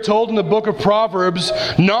as we are told in the book of Proverbs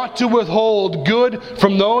not to withhold good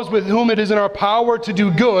from those with whom it is in our power to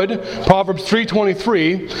do good, Proverbs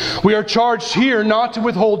 3:23, we are charged here not to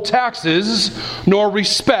withhold taxes, nor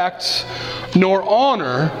respect, nor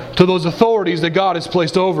honor to those authorities that God has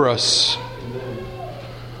placed over us.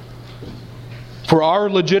 For our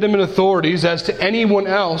legitimate authorities, as to anyone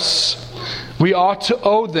else, we ought to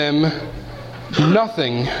owe them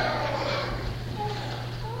nothing.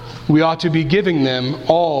 We ought to be giving them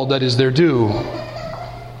all that is their due.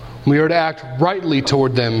 We are to act rightly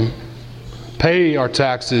toward them, pay our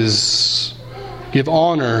taxes, give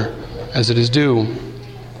honor as it is due.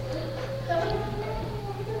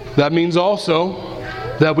 That means also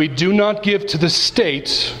that we do not give to the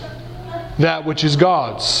state that which is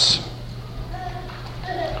God's.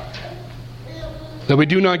 That we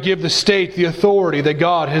do not give the state the authority that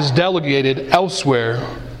God has delegated elsewhere.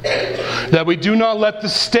 That we do not let the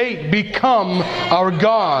state become our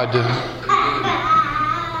God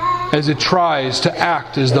as it tries to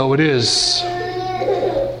act as though it is.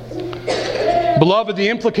 Beloved, the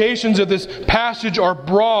implications of this passage are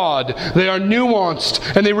broad, they are nuanced,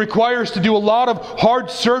 and they require us to do a lot of hard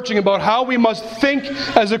searching about how we must think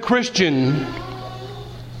as a Christian.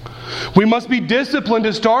 We must be disciplined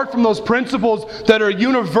to start from those principles that are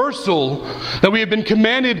universal, that we have been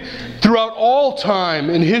commanded throughout all time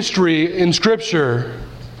in history, in Scripture.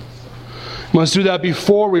 We must do that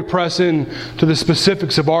before we press in to the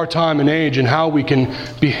specifics of our time and age and how we can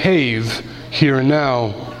behave here and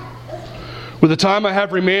now. With the time I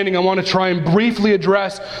have remaining, I want to try and briefly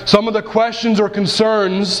address some of the questions or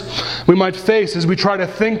concerns we might face as we try to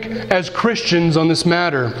think as Christians on this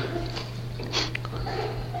matter.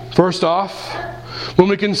 First off, when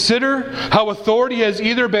we consider how authority has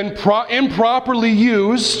either been improperly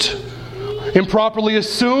used, improperly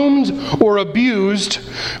assumed, or abused,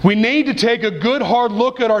 we need to take a good hard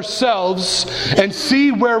look at ourselves and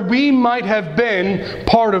see where we might have been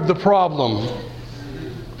part of the problem.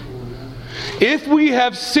 If we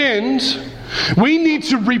have sinned, we need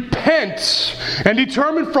to repent and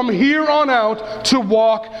determine from here on out to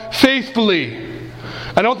walk faithfully.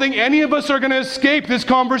 I don't think any of us are going to escape this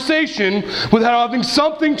conversation without having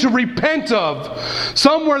something to repent of.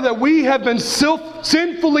 Somewhere that we have been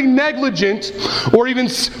sinfully negligent or even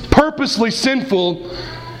purposely sinful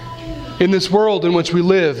in this world in which we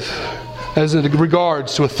live as it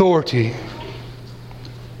regards to authority.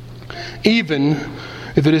 Even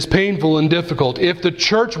if it is painful and difficult, if the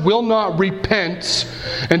church will not repent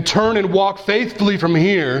and turn and walk faithfully from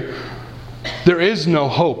here, there is no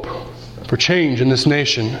hope for change in this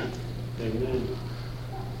nation. Amen.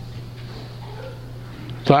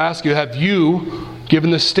 So I ask you, have you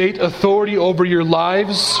given the state authority over your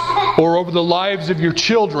lives or over the lives of your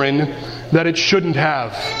children that it shouldn't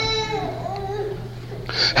have?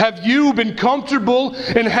 Have you been comfortable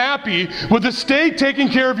and happy with the state taking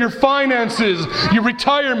care of your finances, your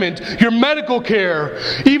retirement, your medical care,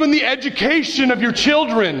 even the education of your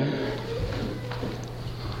children?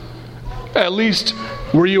 At least,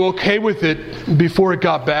 were you okay with it before it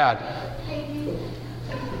got bad?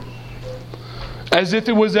 As if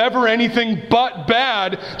it was ever anything but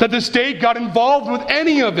bad that the state got involved with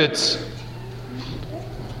any of it.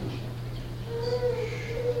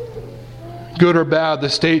 Good or bad, the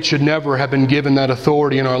state should never have been given that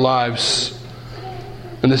authority in our lives.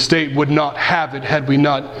 And the state would not have it had we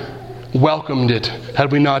not welcomed it,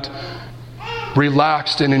 had we not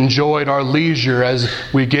relaxed and enjoyed our leisure as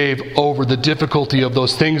we gave over the difficulty of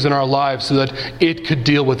those things in our lives so that it could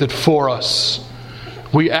deal with it for us.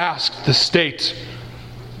 We asked the state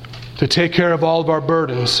to take care of all of our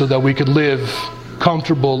burdens so that we could live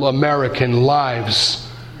comfortable American lives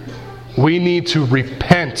We need to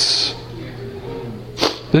repent.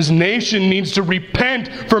 This nation needs to repent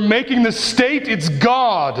for making the state its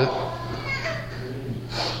God.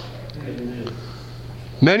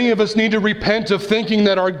 Many of us need to repent of thinking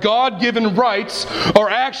that our God-given rights are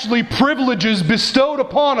actually privileges bestowed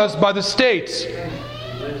upon us by the state.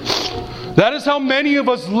 That is how many of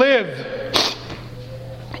us live.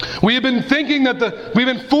 We've been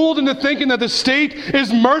fooled into thinking that the state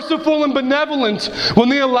is merciful and benevolent when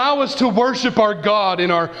they allow us to worship our God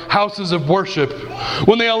in our houses of worship,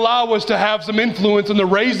 when they allow us to have some influence in the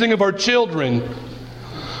raising of our children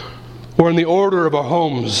or in the order of our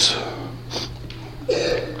homes.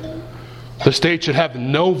 The state should have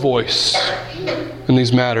no voice in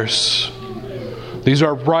these matters. These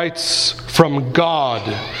are rights from God.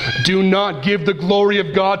 Do not give the glory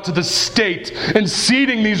of God to the state and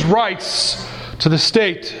ceding these rights to the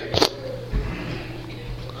state.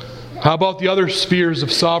 How about the other spheres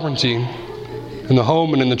of sovereignty in the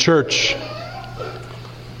home and in the church?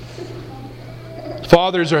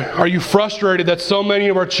 Fathers, are you frustrated that so many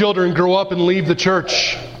of our children grow up and leave the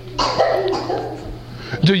church?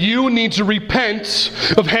 Do you need to repent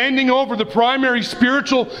of handing over the primary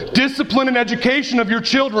spiritual discipline and education of your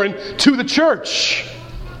children to the church?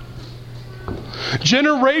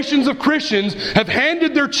 Generations of Christians have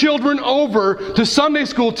handed their children over to Sunday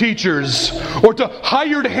school teachers or to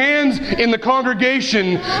hired hands in the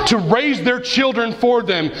congregation to raise their children for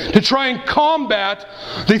them, to try and combat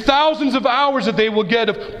the thousands of hours that they will get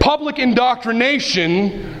of public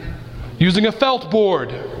indoctrination using a felt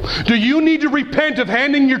board. Do you need to repent of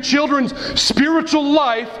handing your children's spiritual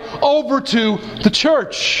life over to the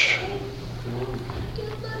church?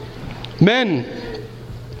 Men,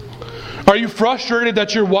 are you frustrated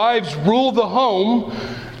that your wives rule the home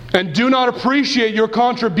and do not appreciate your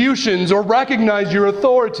contributions or recognize your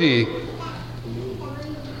authority?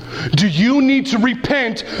 Do you need to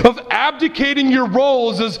repent of abdicating your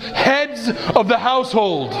roles as heads of the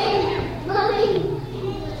household?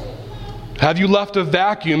 Have you left a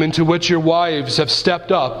vacuum into which your wives have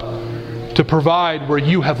stepped up to provide where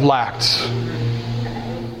you have lacked?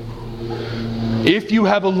 If you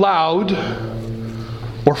have allowed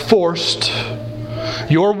or forced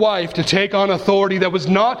your wife to take on authority that was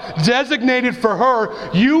not designated for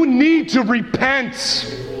her, you need to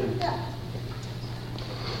repent.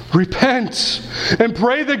 Repent and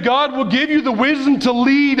pray that God will give you the wisdom to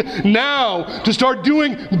lead now, to start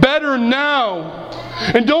doing better now.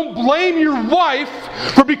 And don't blame your wife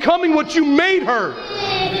for becoming what you made her.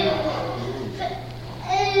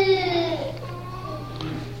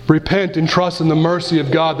 Repent and trust in the mercy of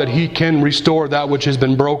God that He can restore that which has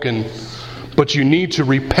been broken. But you need to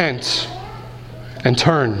repent and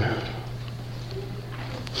turn.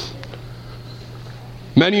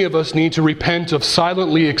 Many of us need to repent of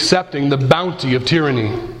silently accepting the bounty of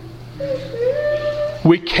tyranny.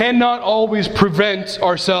 We cannot always prevent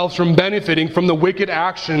ourselves from benefiting from the wicked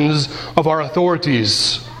actions of our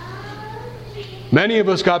authorities. Many of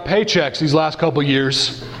us got paychecks these last couple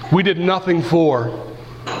years we did nothing for.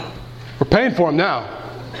 We're paying for them now.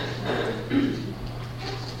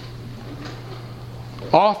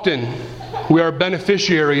 Often, we are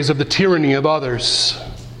beneficiaries of the tyranny of others.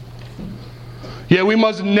 Yet we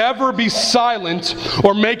must never be silent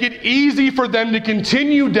or make it easy for them to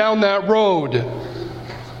continue down that road.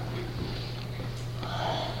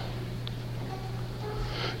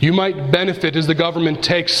 You might benefit as the government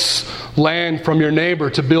takes land from your neighbor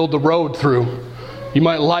to build the road through. You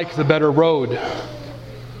might like the better road.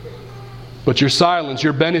 But your silence,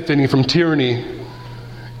 your benefiting from tyranny,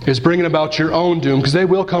 is bringing about your own doom, because they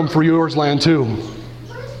will come for yours land too.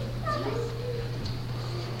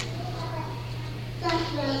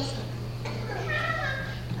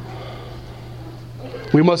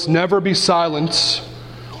 We must never be silent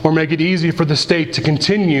or make it easy for the state to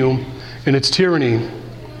continue in its tyranny.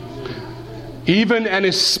 Even and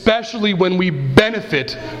especially when we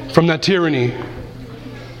benefit from that tyranny.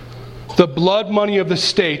 The blood money of the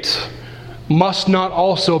state must not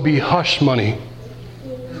also be hush money.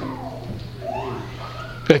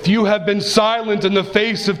 If you have been silent in the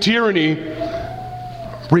face of tyranny,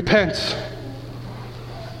 repent.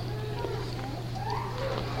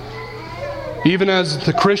 Even as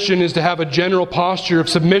the Christian is to have a general posture of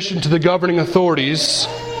submission to the governing authorities,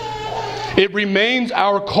 it remains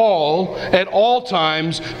our call at all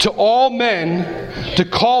times to all men to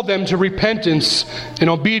call them to repentance and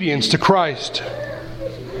obedience to Christ.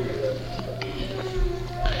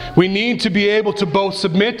 We need to be able to both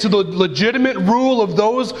submit to the legitimate rule of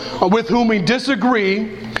those with whom we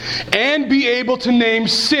disagree and be able to name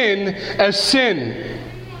sin as sin.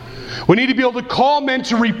 We need to be able to call men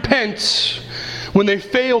to repent when they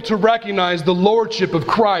fail to recognize the lordship of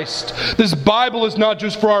Christ. This Bible is not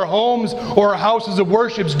just for our homes or our houses of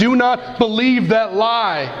worship. Do not believe that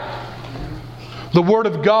lie. The Word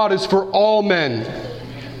of God is for all men.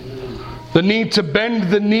 The need to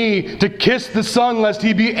bend the knee, to kiss the Son lest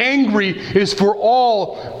He be angry, is for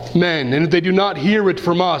all men. And if they do not hear it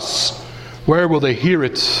from us, where will they hear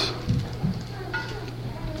it?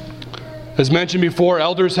 As mentioned before,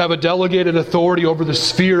 elders have a delegated authority over the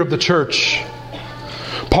sphere of the church.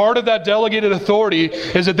 Part of that delegated authority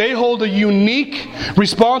is that they hold a unique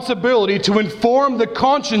responsibility to inform the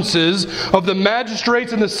consciences of the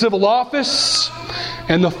magistrates in the civil office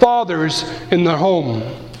and the fathers in their home.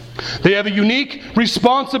 They have a unique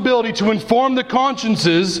responsibility to inform the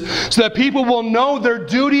consciences so that people will know their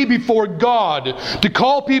duty before God, to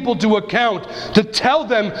call people to account, to tell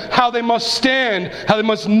them how they must stand, how they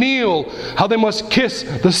must kneel, how they must kiss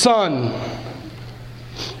the Son.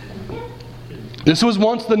 This was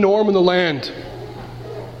once the norm in the land.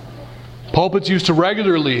 Pulpits used to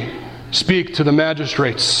regularly speak to the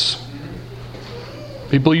magistrates.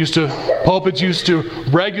 Pulpits used to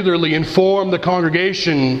regularly inform the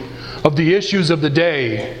congregation of the issues of the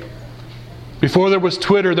day. Before there was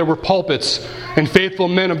Twitter, there were pulpits and faithful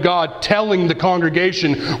men of God telling the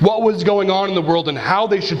congregation what was going on in the world and how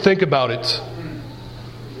they should think about it.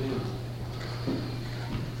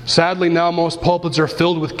 Sadly, now most pulpits are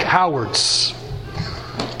filled with cowards,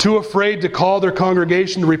 too afraid to call their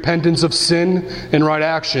congregation to repentance of sin and right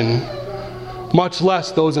action, much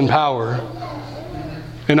less those in power.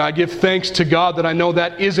 And I give thanks to God that I know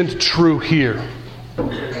that isn't true here.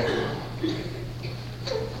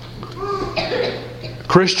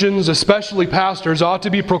 Christians, especially pastors, ought to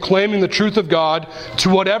be proclaiming the truth of God to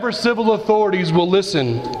whatever civil authorities will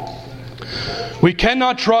listen. We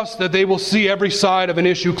cannot trust that they will see every side of an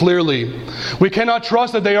issue clearly. We cannot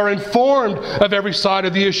trust that they are informed of every side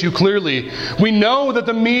of the issue clearly. We know that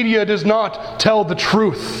the media does not tell the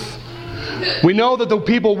truth. We know that the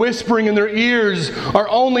people whispering in their ears are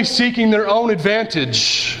only seeking their own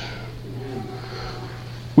advantage.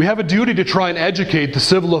 We have a duty to try and educate the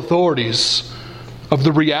civil authorities of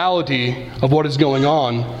the reality of what is going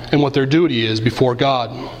on and what their duty is before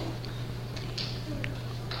God.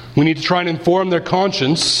 We need to try and inform their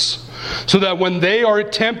conscience so that when they are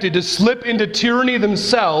tempted to slip into tyranny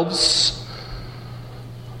themselves,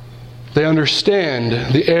 they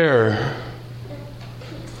understand the error.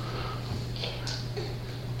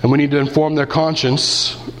 And we need to inform their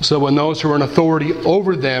conscience so when those who are in authority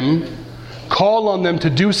over them call on them to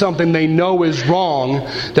do something they know is wrong,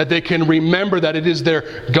 that they can remember that it is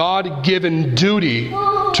their God-given duty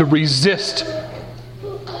to resist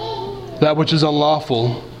that which is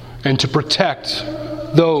unlawful and to protect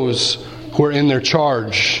those who are in their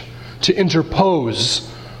charge, to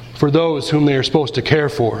interpose for those whom they are supposed to care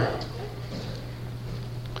for.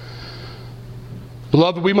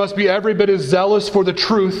 Beloved, we must be every bit as zealous for the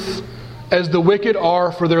truth as the wicked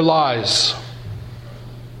are for their lies.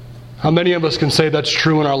 How many of us can say that's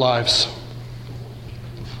true in our lives?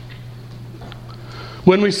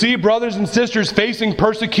 When we see brothers and sisters facing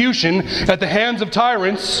persecution at the hands of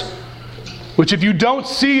tyrants, which if you don't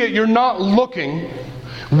see it, you're not looking.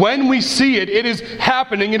 When we see it, it is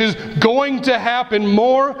happening. It is going to happen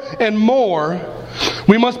more and more.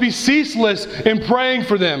 We must be ceaseless in praying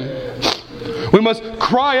for them. We must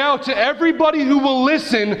cry out to everybody who will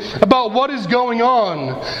listen about what is going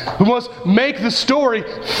on. We must make the story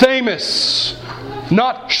famous,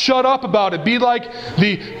 not shut up about it. Be like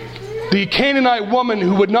the Canaanite woman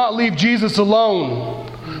who would not leave Jesus alone,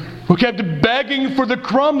 who kept begging for the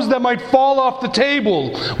crumbs that might fall off the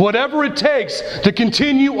table, whatever it takes to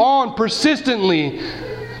continue on persistently,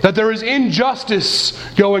 that there is injustice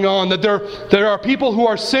going on, that there are people who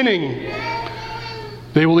are sinning.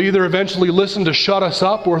 They will either eventually listen to shut us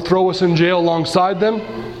up or throw us in jail alongside them.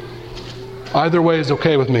 Either way is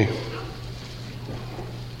okay with me.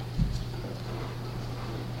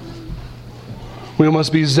 We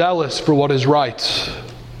must be zealous for what is right.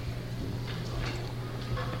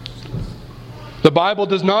 The Bible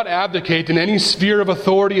does not advocate in any sphere of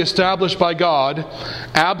authority established by God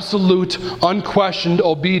absolute, unquestioned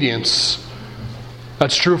obedience.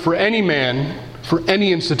 That's true for any man, for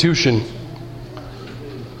any institution.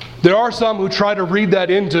 There are some who try to read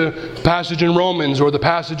that into the passage in Romans or the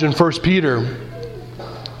passage in 1 Peter.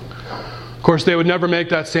 Of course, they would never make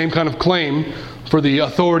that same kind of claim for the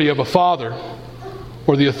authority of a father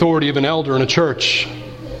or the authority of an elder in a church.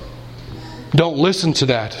 Don't listen to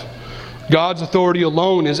that. God's authority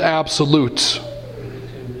alone is absolute.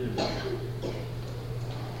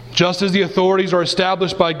 Just as the authorities are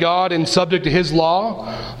established by God and subject to His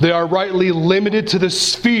law, they are rightly limited to the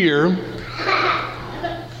sphere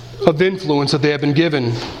of influence that they have been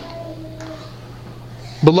given.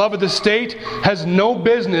 Beloved, the state has no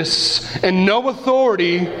business and no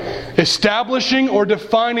authority establishing or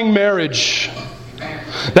defining marriage.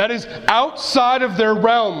 That is outside of their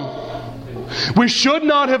realm. We should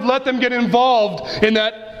not have let them get involved in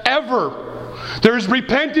that ever. There is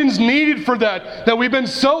repentance needed for that we've been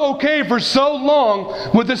so okay for so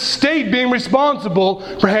long with the state being responsible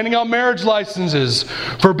for handing out marriage licenses,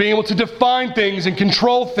 for being able to define things and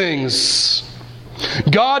control things.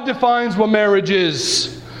 God defines what marriage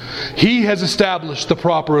is. He has established the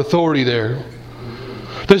proper authority there.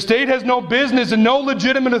 The state has no business and no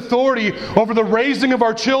legitimate authority over the raising of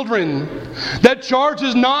our children. That charge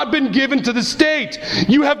has not been given to the state.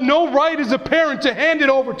 You have no right as a parent to hand it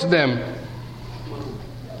over to them.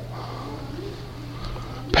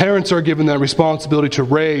 Parents are given that responsibility to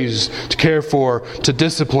raise, to care for, to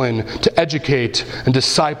discipline, to educate, and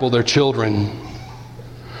disciple their children.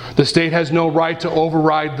 The state has no right to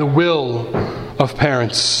override the will of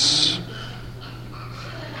parents.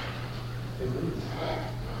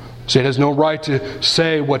 The state has no right to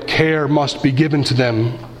say what care must be given to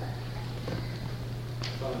them,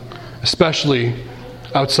 especially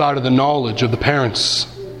outside of the knowledge of the parents.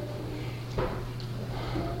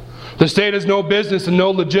 The state has no business and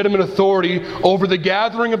no legitimate authority over the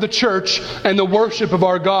gathering of the church and the worship of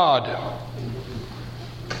our God.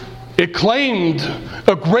 It claimed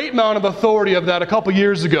a great amount of authority of that a couple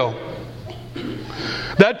years ago.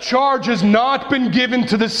 That charge has not been given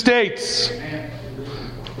to the states.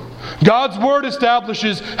 God's Word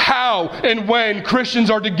establishes how and when Christians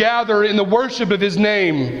are to gather in the worship of His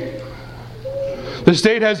name. The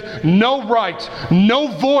state has no right, no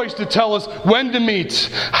voice to tell us when to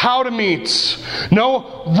meet, how to meet.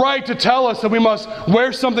 No right to tell us that we must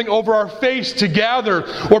wear something over our face to gather,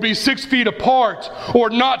 or be 6 feet apart,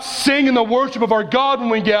 or not sing in the worship of our God when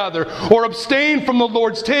we gather, or abstain from the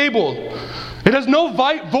Lord's table. It has no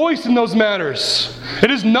voice in those matters.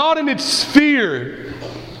 It is not in its sphere.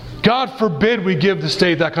 God forbid we give the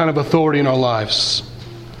state that kind of authority in our lives.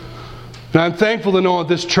 And I'm thankful to know that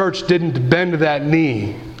this church didn't bend that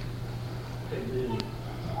knee.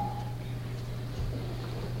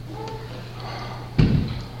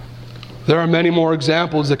 There are many more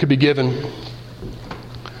examples that could be given.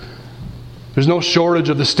 There's no shortage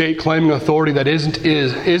of the state claiming authority that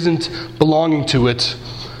isn't belonging to it.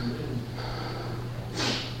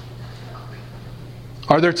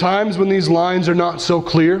 Are there times when these lines are not so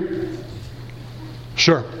clear?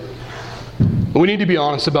 Sure. We need to be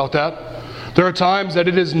honest about that. There are times that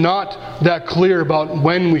it is not that clear about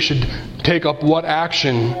when we should take up what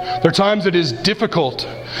action. There are times it is difficult.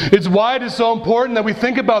 It's why it is so important that we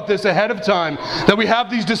think about this ahead of time, that we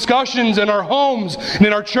have these discussions in our homes and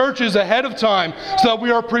in our churches ahead of time, so that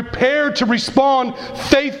we are prepared to respond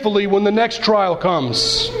faithfully when the next trial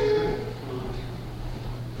comes.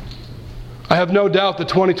 I have no doubt that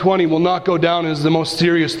 2020 will not go down as the most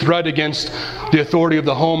serious threat against the authority of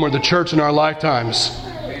the home or the church in our lifetimes.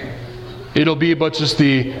 It'll be but just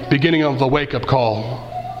the beginning of the wake-up call.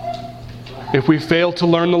 If we fail to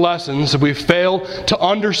learn the lessons, if we fail to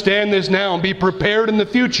understand this now and be prepared in the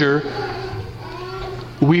future,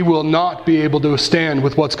 we will not be able to stand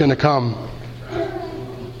with what's going to come.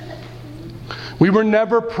 We were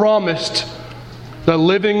never promised that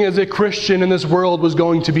living as a Christian in this world was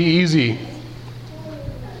going to be easy.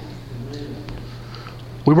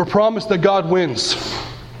 We were promised that God wins.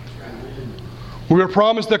 We were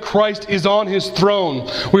promised that Christ is on His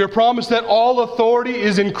throne. We are promised that all authority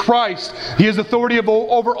is in Christ. He has authority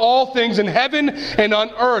over all things in heaven and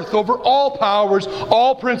on earth, over all powers,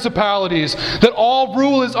 all principalities, that all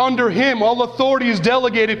rule is under Him, all authority is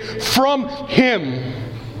delegated from Him.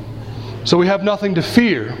 So we have nothing to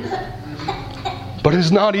fear. But it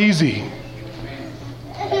is not easy.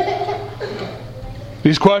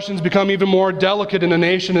 These questions become even more delicate in a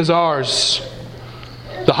nation as ours.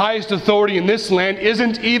 The highest authority in this land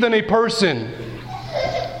isn't even a person,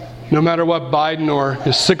 no matter what Biden or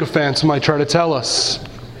his sycophants might try to tell us.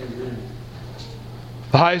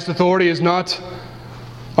 The highest authority is not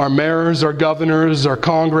our mayors, our governors, our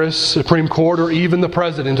Congress, Supreme Court, or even the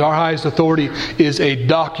President. Our highest authority is a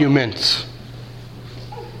document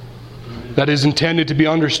that is intended to be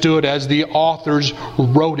understood as the authors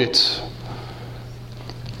wrote it.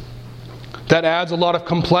 That adds a lot of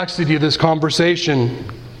complexity to this conversation.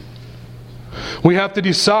 We have to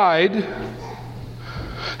decide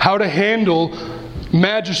how to handle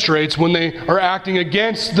magistrates when they are acting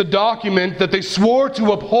against the document that they swore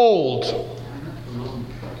to uphold.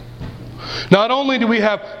 Not only do we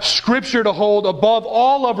have Scripture to hold above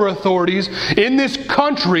all other authorities, in this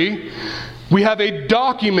country, we have a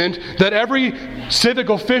document that every civic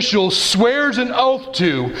official swears an oath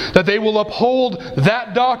to, that they will uphold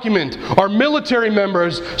that document. Our military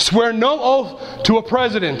members swear no oath to a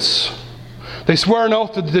president. They swear an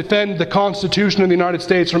oath to defend the Constitution of the United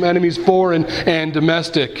States from enemies foreign and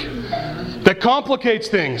domestic. That complicates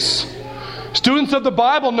things. Students of the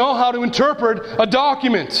Bible know how to interpret a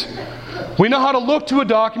document. We know how to look to a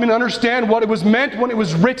document and understand what it was meant when it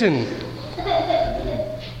was written.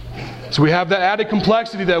 So we have that added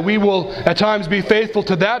complexity that we will at times be faithful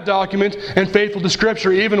to that document and faithful to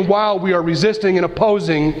Scripture even while we are resisting and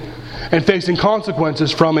opposing and facing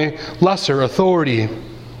consequences from a lesser authority.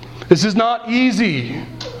 This is not easy,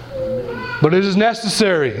 but it is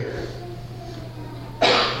necessary.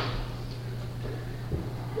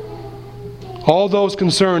 All those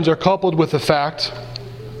concerns are coupled with the fact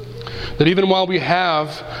that even while we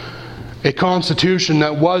have a constitution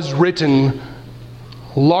that was written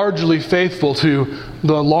largely faithful to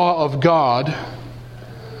the law of God,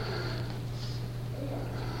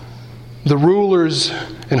 the rulers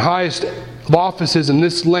and highest offices in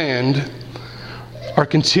this land are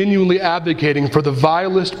continually advocating for the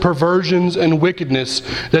vilest perversions and wickedness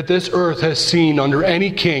that this earth has seen under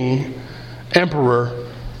any king, emperor,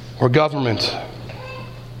 or government.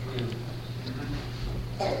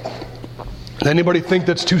 Does anybody think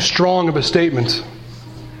that's too strong of a statement?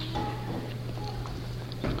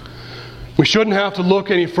 We shouldn't have to look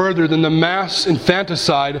any further than the mass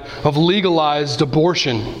infanticide of legalized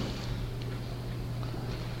abortion.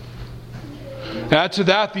 Add to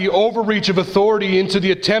that the overreach of authority into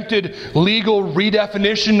the attempted legal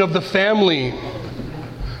redefinition of the family.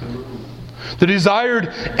 The desired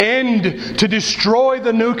end to destroy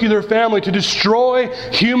the nuclear family, to destroy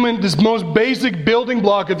this most basic building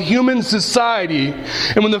block of human society.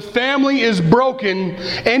 And when the family is broken,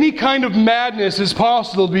 any kind of madness is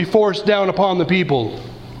possible to be forced down upon the people.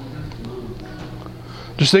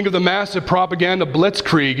 Just think of the massive propaganda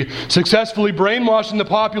blitzkrieg, successfully brainwashing the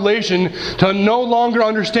population to no longer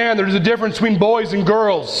understand there's a difference between boys and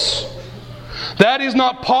girls. That is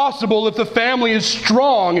not possible if the family is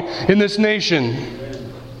strong in this nation.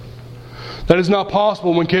 That is not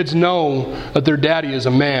possible when kids know that their daddy is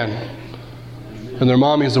a man and their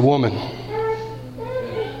mommy is a woman.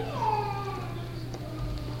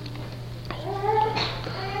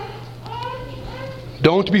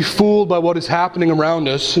 Don't be fooled by what is happening around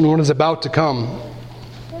us and what is about to come.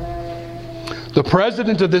 The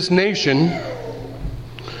president of this nation,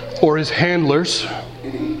 or his handlers,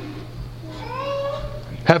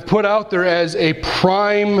 have put out there as a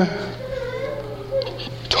prime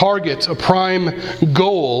target, a prime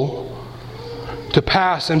goal, to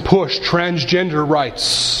pass and push transgender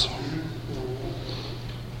rights.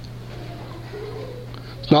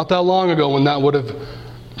 It's not that long ago when that would have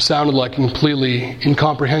sounded like a completely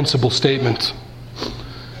incomprehensible statement.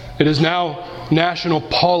 It is now national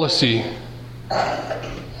policy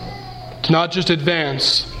to not just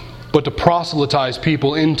advance, but to proselytize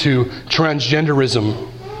people into transgenderism.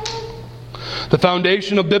 The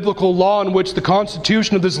foundation of biblical law on which the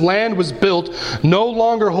Constitution of this land was built no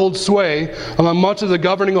longer holds sway among much of the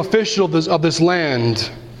governing officials of this land.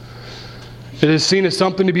 It is seen as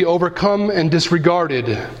something to be overcome and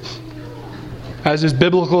disregarded, as is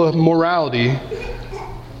biblical morality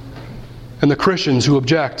and the Christians who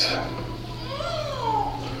object.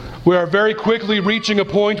 We are very quickly reaching a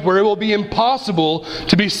point where it will be impossible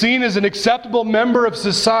to be seen as an acceptable member of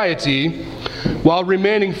society while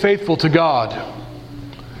remaining faithful to God.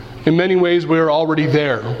 In many ways, we are already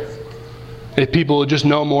there, if people would just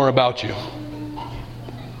know more about you.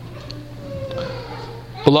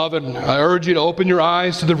 Beloved, I urge you to open your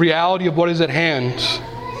eyes to the reality of what is at hand.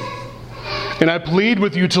 And I plead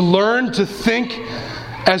with you to learn to think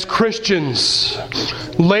as Christians.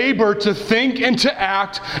 Labor to think and to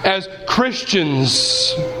act as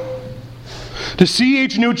Christians. To see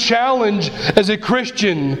each new challenge as a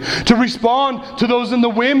Christian. To respond to those in the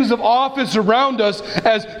whims of office around us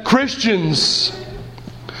as Christians.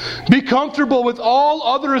 Be comfortable with all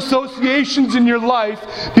other associations in your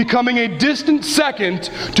life becoming a distant second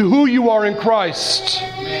to who you are in Christ.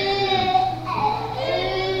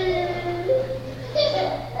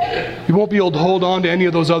 You won't be able to hold on to any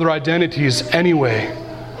of those other identities anyway.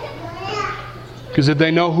 Because if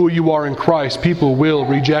they know who you are in Christ, people will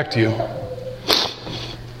reject you.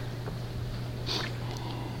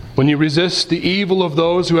 When you resist the evil of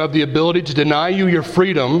those who have the ability to deny you your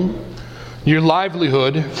freedom, your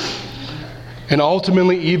livelihood, and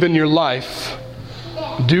ultimately even your life,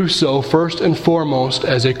 do so first and foremost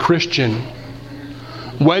as a Christian.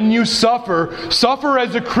 When you suffer, suffer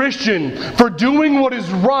as a Christian for doing what is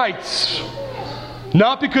right.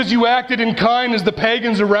 Not because you acted in kind as the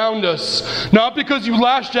pagans around us. Not because you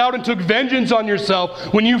lashed out and took vengeance on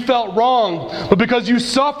yourself when you felt wrong. But because you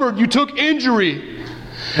suffered, you took injury.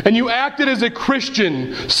 And you acted as a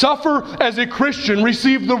Christian. Suffer as a Christian.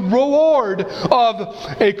 Receive the reward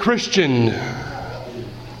of a Christian.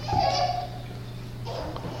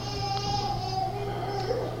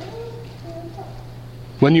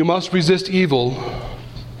 When you must resist evil,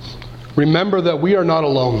 remember that we are not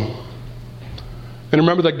alone. And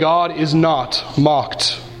remember that God is not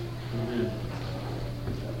mocked.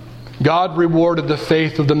 God rewarded the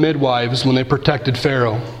faith of the midwives when they protected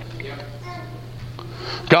Pharaoh.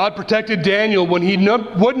 God protected Daniel when he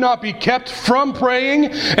would not be kept from praying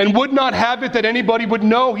and would not have it that anybody would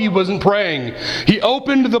know he wasn't praying. He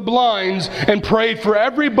opened the blinds and prayed for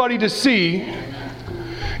everybody to see.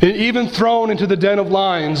 And even thrown into the den of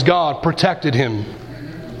lions, God protected him.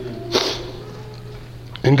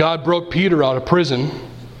 And God broke Peter out of prison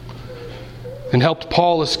and helped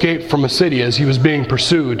Paul escape from a city as he was being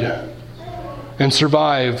pursued and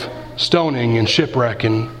survive stoning and shipwreck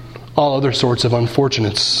and all other sorts of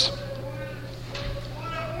unfortunates.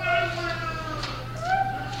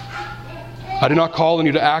 I do not call on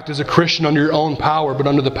you to act as a Christian under your own power, but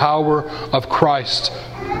under the power of Christ,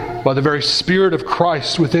 by the very Spirit of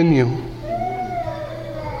Christ within you.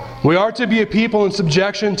 We are to be a people in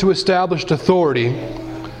subjection to established authority,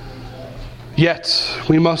 yet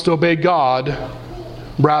we must obey God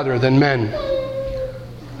rather than men.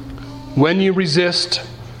 When you resist,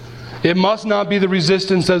 it must not be the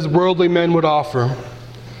resistance as worldly men would offer.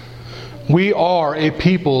 We are a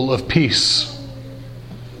people of peace.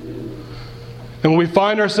 And when we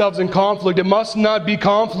find ourselves in conflict, it must not be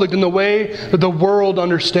conflict in the way that the world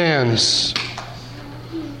understands.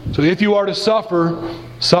 So if you are to suffer,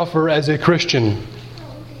 suffer as a Christian.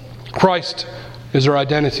 Christ is our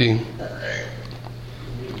identity.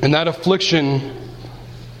 And that affiliation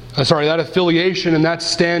and that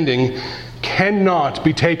standing cannot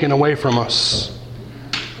be taken away from us.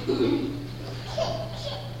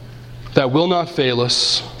 That will not fail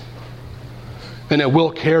us. And it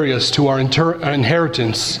will carry us to our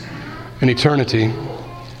inheritance in eternity.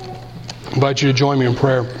 I invite you to join me in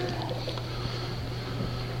prayer.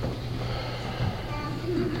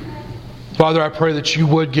 Father, I pray that you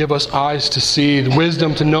would give us eyes to see,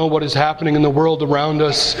 wisdom to know what is happening in the world around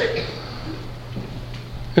us.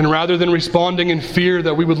 And rather than responding in fear,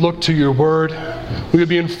 that we would look to your word. We would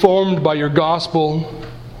be informed by your gospel.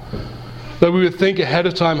 That we would think ahead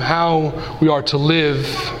of time how we are to live.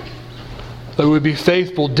 That we would be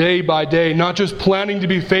faithful day by day, not just planning to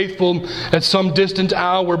be faithful at some distant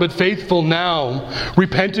hour, but faithful now,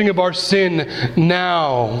 repenting of our sin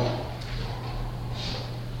now,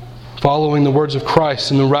 following the words of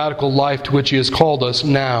Christ in the radical life to which He has called us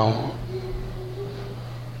now.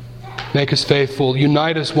 Make us faithful,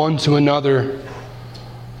 unite us one to another,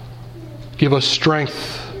 give us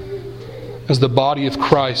strength as the body of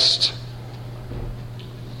Christ,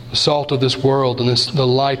 the salt of this world and the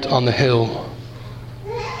light on the hill.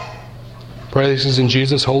 Pray this is in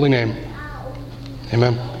Jesus' holy name.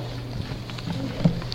 Amen.